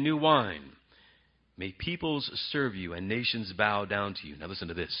grain and new wine. May peoples serve you and nations bow down to you. Now listen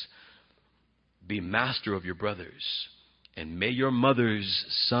to this. Be master of your brothers, and may your mother's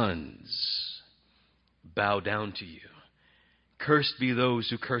sons bow down to you. Cursed be those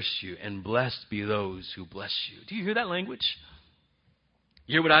who curse you, and blessed be those who bless you. Do you hear that language?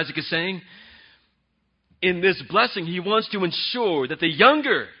 You hear what Isaac is saying? In this blessing, he wants to ensure that the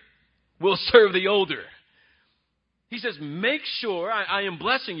younger will serve the older. He says, make sure I am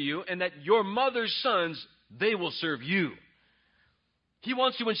blessing you, and that your mother's sons, they will serve you. He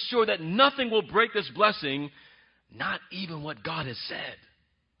wants to ensure that nothing will break this blessing, not even what God has said.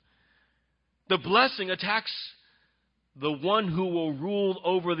 The blessing attacks the one who will rule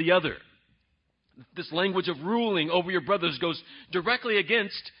over the other. This language of ruling over your brothers goes directly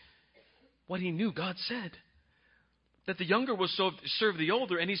against what he knew God said. That the younger will serve the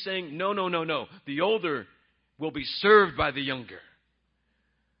older, and he's saying, no. The older will be served by the younger.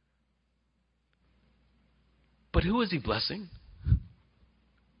 But who is he blessing?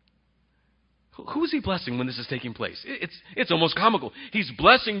 Who is he blessing when this is taking place? It's almost comical. He's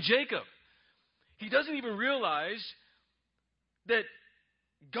blessing Jacob. He doesn't even realize that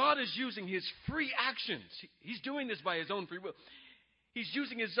God is using his free actions. He's doing this by his own free will. He's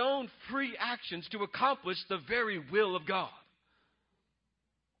using his own free actions to accomplish the very will of God.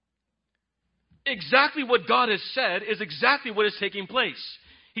 Exactly what God has said is exactly what is taking place.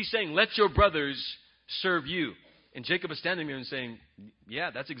 He's saying, let your brothers serve you. And Jacob is standing there and saying,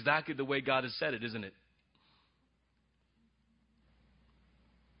 yeah, that's exactly the way God has said it, isn't it?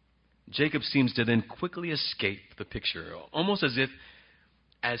 Jacob seems to then quickly escape the picture, almost as if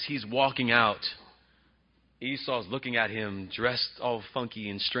as he's walking out, Esau's looking at him dressed all funky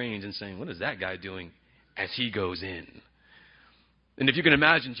and strange and saying, what is that guy doing as he goes in? And if you can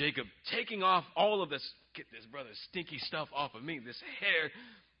imagine Jacob taking off all of this, get this brother's stinky stuff off of me, this hair,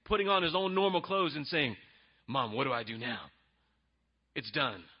 putting on his own normal clothes and saying, Mom, what do I do now? It's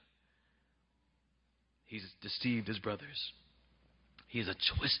done. He's deceived his brothers. He is a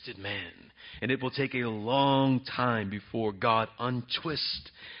twisted man. And it will take a long time before God untwists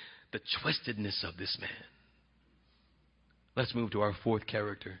the twistedness of this man. Let's move to our fourth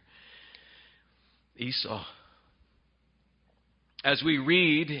character, Esau. As we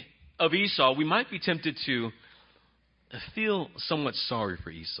read of Esau, we might be tempted to feel somewhat sorry for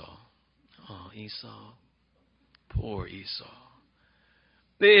Esau. Oh, Esau. Poor Esau.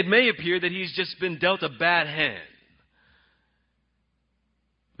 It may appear that he's just been dealt a bad hand.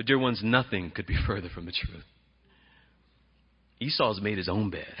 But dear ones, nothing could be further from the truth. Esau's made his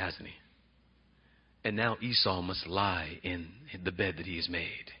own bed, hasn't he? And now Esau must lie in the bed that he has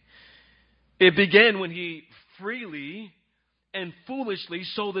made. It began when he freely and foolishly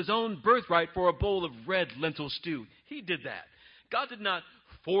sold his own birthright for a bowl of red lentil stew. He did that. God did not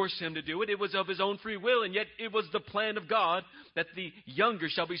force him to do it. It was of his own free will, and yet it was the plan of God that the younger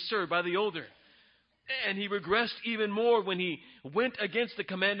shall be served by the older. And he regressed even more when he went against the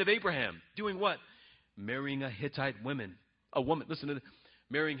command of Abraham. Doing what? Marrying a Hittite woman. A woman, listen to this.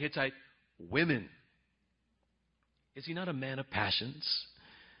 Marrying Hittite women. Is he not a man of passions?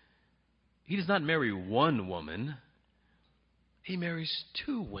 He does not marry one woman. He marries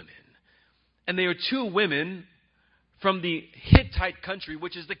two women. And they are two women from the Hittite country,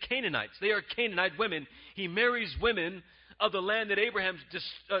 which is the Canaanites. They are Canaanite women. He marries women of the land that Abraham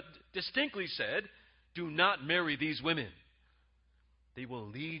distinctly said, do not marry these women. They will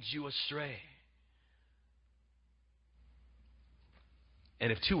lead you astray.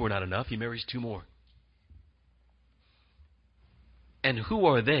 And if two were not enough, he marries two more. And who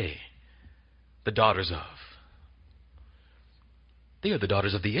are they the daughters of? They are the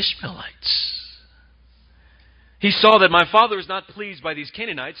daughters of the Ishmaelites. He saw that my father is not pleased by these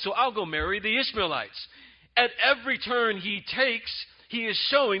Canaanites, so I'll go marry the Ishmaelites. At every turn he takes, he is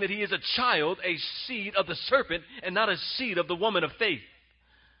showing that he is a child, a seed of the serpent, and not a seed of the woman of faith.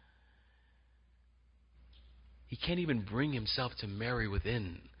 He can't even bring himself to marry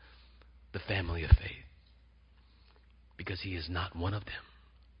within the family of faith because he is not one of them.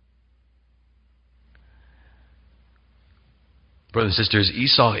 Brothers and sisters,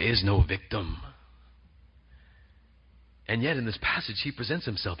 Esau is no victim. And yet in this passage, he presents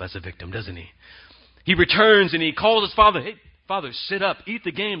himself as a victim, doesn't he? He returns and he calls his father, hey, Father, sit up, eat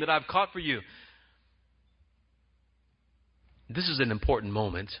the game that I've caught for you. This is an important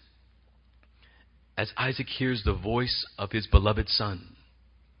moment as Isaac hears the voice of his beloved son,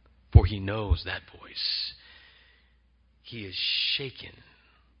 for he knows that voice. He is shaken,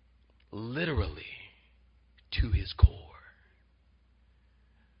 literally, to his core.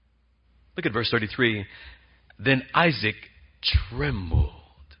 Look at verse 33. Then Isaac trembled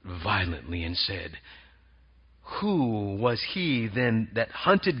violently and said, who was he then that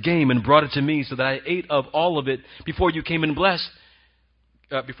hunted game and brought it to me so that I ate of all of it before you came and blessed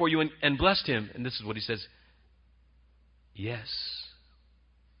him? And this is what he says. Yes,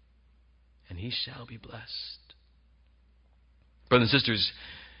 and he shall be blessed. Brothers and sisters,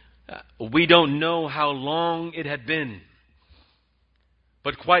 we don't know how long it had been,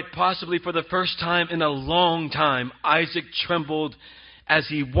 but quite possibly for the first time in a long time, Isaac trembled as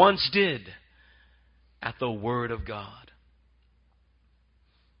he once did at the word of God.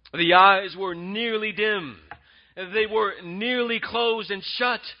 The eyes were nearly dim. They were nearly closed and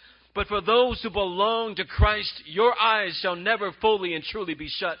shut. But for those who belong to Christ, your eyes shall never fully and truly be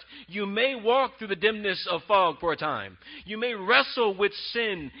shut. You may walk through the dimness of fog for a time. You may wrestle with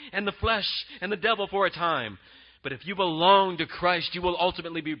sin and the flesh and the devil for a time. But if you belong to Christ, you will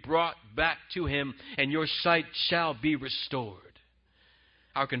ultimately be brought back to Him, and your sight shall be restored.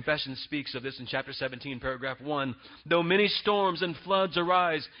 Our confession speaks of this in chapter 17, paragraph 1. Though many storms and floods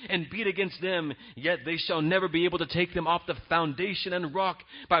arise and beat against them, yet they shall never be able to take them off the foundation and rock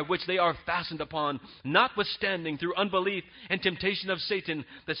by which they are fastened upon. Notwithstanding, through unbelief and temptation of Satan,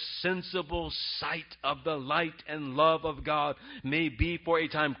 the sensible sight of the light and love of God may be for a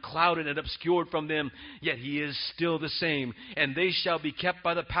time clouded and obscured from them, yet he is still the same. And they shall be kept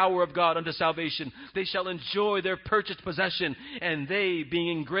by the power of God unto salvation. They shall enjoy their purchased possession, and they being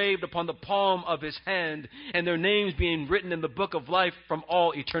engraved upon the palm of his hand, and their names being written in the book of life from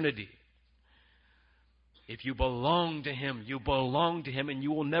all eternity. If you belong to him, you belong to him, and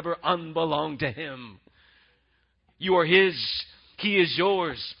you will never unbelong to him. You are his. He is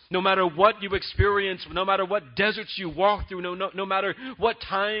yours. No matter what you experience, no matter what deserts you walk through, no matter what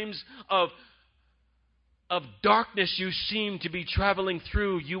times of darkness you seem to be traveling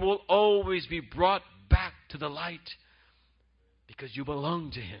through, you will always be brought back to the light because you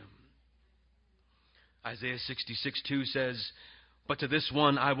belong to him. Isaiah 66:2 says, "But to this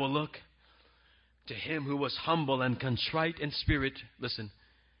one I will look, to him who was humble and contrite in spirit," listen,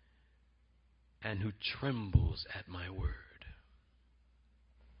 "and who trembles at my word."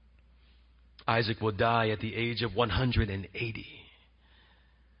 Isaac will die at the age of 180,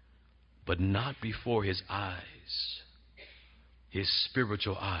 but not before his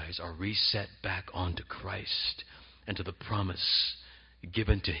spiritual eyes are reset back onto Christ and to the promise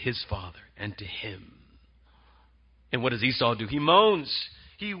given to his father and to him. And what does Esau do? He moans.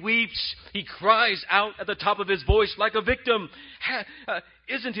 He weeps. He cries out at the top of his voice like a victim.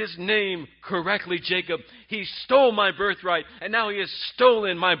 Isn't his name correctly Jacob? He stole my birthright, and now he has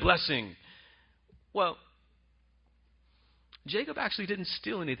stolen my blessing. Well, Jacob actually didn't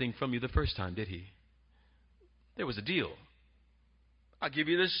steal anything from you the first time, did he? There was a deal. I'll give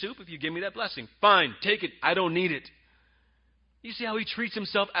you this soup if you give me that blessing. Fine, take it. I don't need it. You see how he treats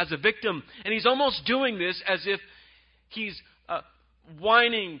himself as a victim. And he's almost doing this as if he's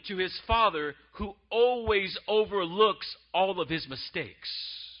whining to his father, who always overlooks all of his mistakes.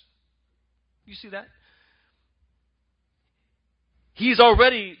 You see that? He's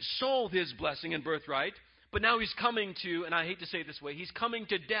already sold his blessing and birthright, but now he's coming to, and I hate to say it this way, he's coming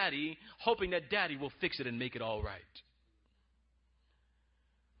to Daddy, hoping that Daddy will fix it and make it all right.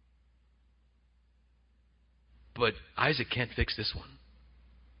 But Isaac can't fix this one.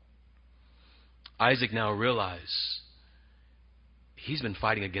 Isaac now realizes he's been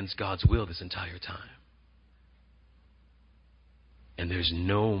fighting against God's will this entire time. And there's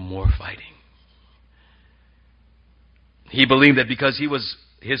no more fighting. He believed that because he was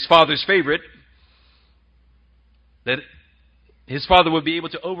his father's favorite, that his father would be able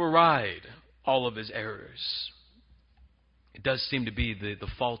to override all of his errors. It does seem to be the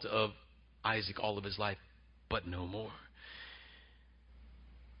fault of Isaac all of his life, but no more.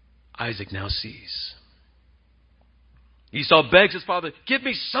 Isaac now sees. Esau begs his father, "Give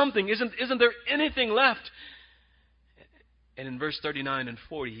me something. Isn't there anything left?" And in verse 39 and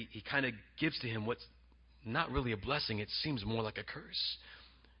 40, he kind of gives to him what's not really a blessing. It seems more like a curse.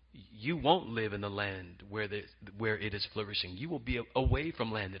 You won't live in the land where it is flourishing. You will be away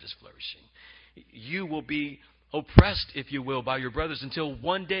from land that is flourishing. You will be oppressed, if you will, by your brothers until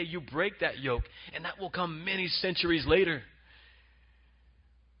one day you break that yoke, and that will come many centuries later.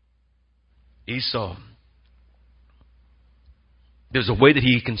 Esau, there's a way that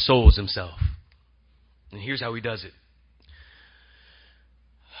he consoles himself, and here's how he does it.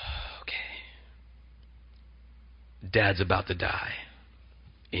 Okay, Dad's about to die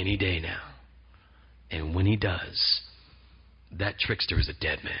any day now, and when he does, that trickster is a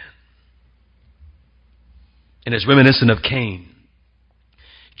dead man. And it's reminiscent of Cain.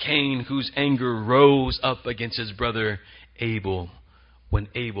 Cain, whose anger rose up against his brother Abel when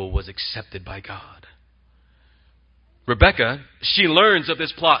Abel was accepted by God. Rebekah, she learns of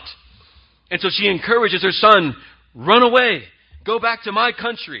this plot. And so she encourages her son, "Run away. Go back to my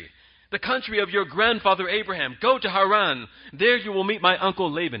country, the country of your grandfather Abraham. Go to Haran. There you will meet my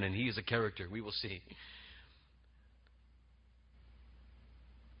uncle Laban." And he is a character, we will see.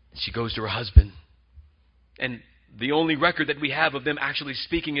 She goes to her husband. And the only record that we have of them actually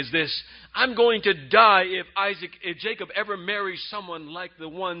speaking is this: "I'm going to die if Jacob ever marries someone like the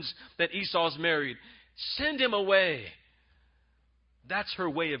ones that Esau's married. Send him away." That's her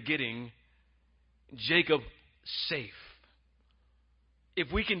way of getting Jacob safe.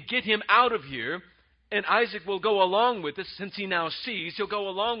 If we can get him out of here, and Isaac will go along with this, since he now sees, he'll go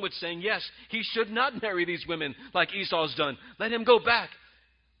along with saying, yes, he should not marry these women like Esau's done. Let him go back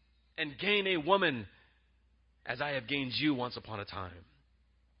and gain a woman as I have gained you once upon a time.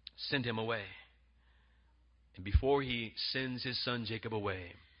 Send him away. And before he sends his son Jacob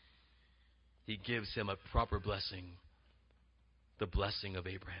away, he gives him a proper blessing, the blessing of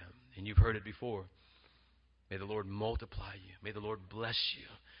Abraham. And you've heard it before. May the Lord multiply you. May the Lord bless you.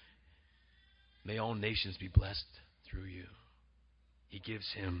 May all nations be blessed through you. He gives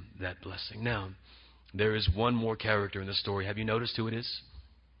him that blessing. Now, there is one more character in the story. Have you noticed who it is?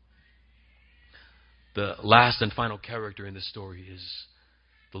 The last and final character in the story is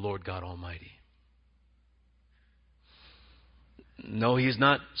the Lord God Almighty. No, he is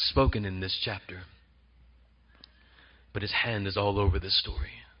not spoken in this chapter, but his hand is all over this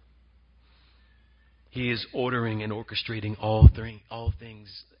story. He is ordering and orchestrating all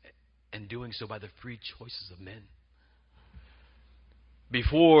things, and doing so by the free choices of men.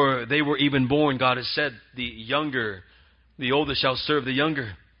 Before they were even born, God has said, the older shall serve the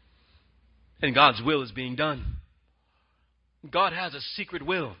younger. And God's will is being done. God has a secret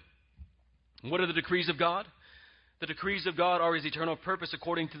will. What are the decrees of God? The decrees of God are his eternal purpose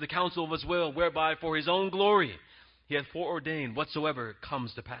according to the counsel of his will, whereby for his own glory he hath foreordained whatsoever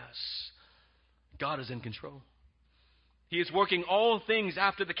comes to pass. God is in control. He is working all things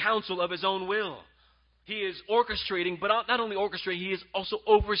after the counsel of his own will. He is orchestrating, but not only orchestrating, he is also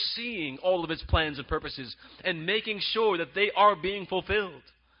overseeing all of his plans and purposes and making sure that they are being fulfilled.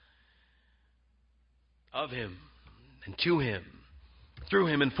 Of him and to him, through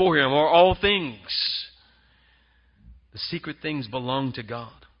him and for him are all things. The secret things belong to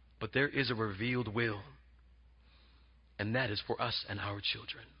God, but there is a revealed will, and that is for us and our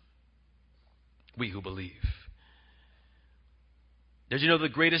children, we who believe. Did you know the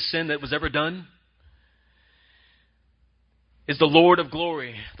greatest sin that was ever done is the Lord of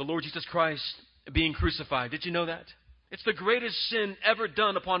glory, the Lord Jesus Christ, being crucified? Did you know that? It's the greatest sin ever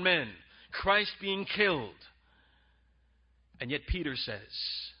done upon men. Christ being killed. And yet Peter says,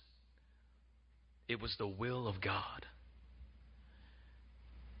 it was the will of God.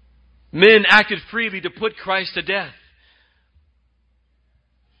 Men acted freely to put Christ to death.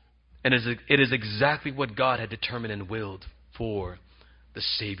 And it is exactly what God had determined and willed for the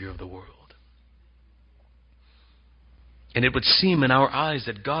Savior of the world. And it would seem in our eyes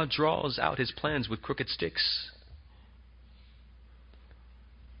that God draws out his plans with crooked sticks.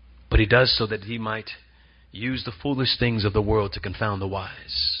 But he does so that he might use the foolish things of the world to confound the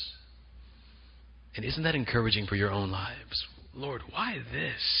wise. And isn't that encouraging for your own lives? Lord, why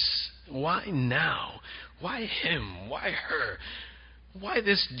this? Why now? Why him? Why her? Why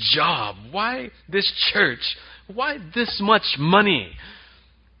this job? Why this church? Why this much money?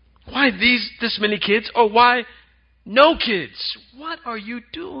 Why this many kids? Or why no kids? What are you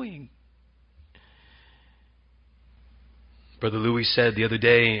doing? Brother Louis said the other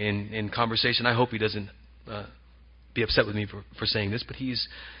day in conversation, I hope he doesn't be upset with me for saying this, but he's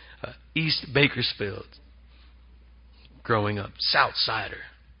East Bakersfield growing up, South Sider.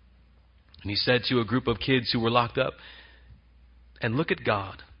 And he said to a group of kids who were locked up, and look at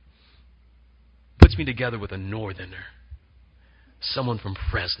God, puts me together with a northerner, someone from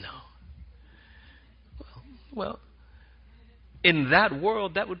Fresno. Well, in that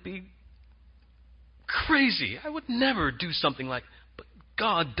world, that would be crazy. I would never do something like, but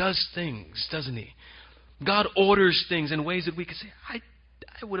God does things, doesn't he? God orders things in ways that we could say,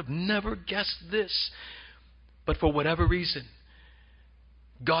 I would have never guessed this. But for whatever reason,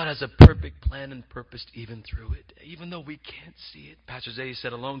 God has a perfect plan and purpose even through it, even though we can't see it. Pastor Zay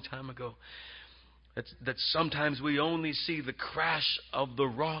said a long time ago that sometimes we only see the crash of the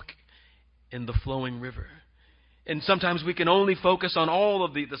rock in the flowing river. And sometimes we can only focus on all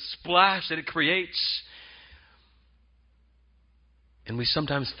of the splash that it creates. And we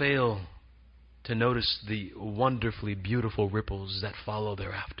sometimes fail to notice the wonderfully beautiful ripples that follow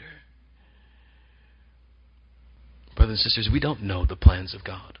thereafter. Brothers and sisters, we don't know the plans of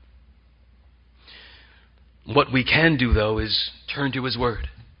God. What we can do, though, is turn to his word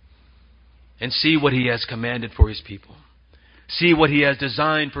and see what he has commanded for his people. See what he has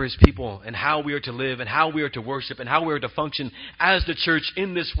designed for his people and how we are to live and how we are to worship and how we are to function as the church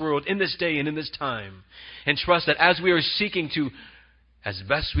in this world, in this day and in this time. And trust that as we are seeking to, as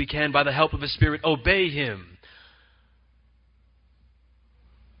best we can by the help of his Spirit, obey him,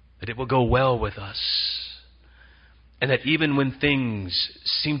 that it will go well with us. And that even when things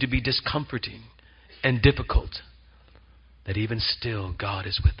seem to be discomforting and difficult, that even still God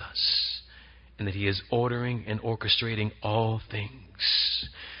is with us. And that he is ordering and orchestrating all things.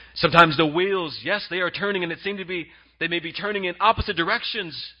 Sometimes the wheels, yes, they are turning, and they may be turning in opposite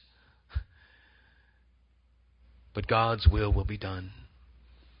directions. But God's will be done.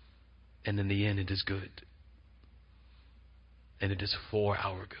 And in the end, it is good. And it is for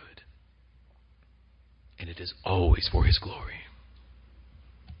our good. and it is always for His glory.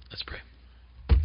 Let's pray.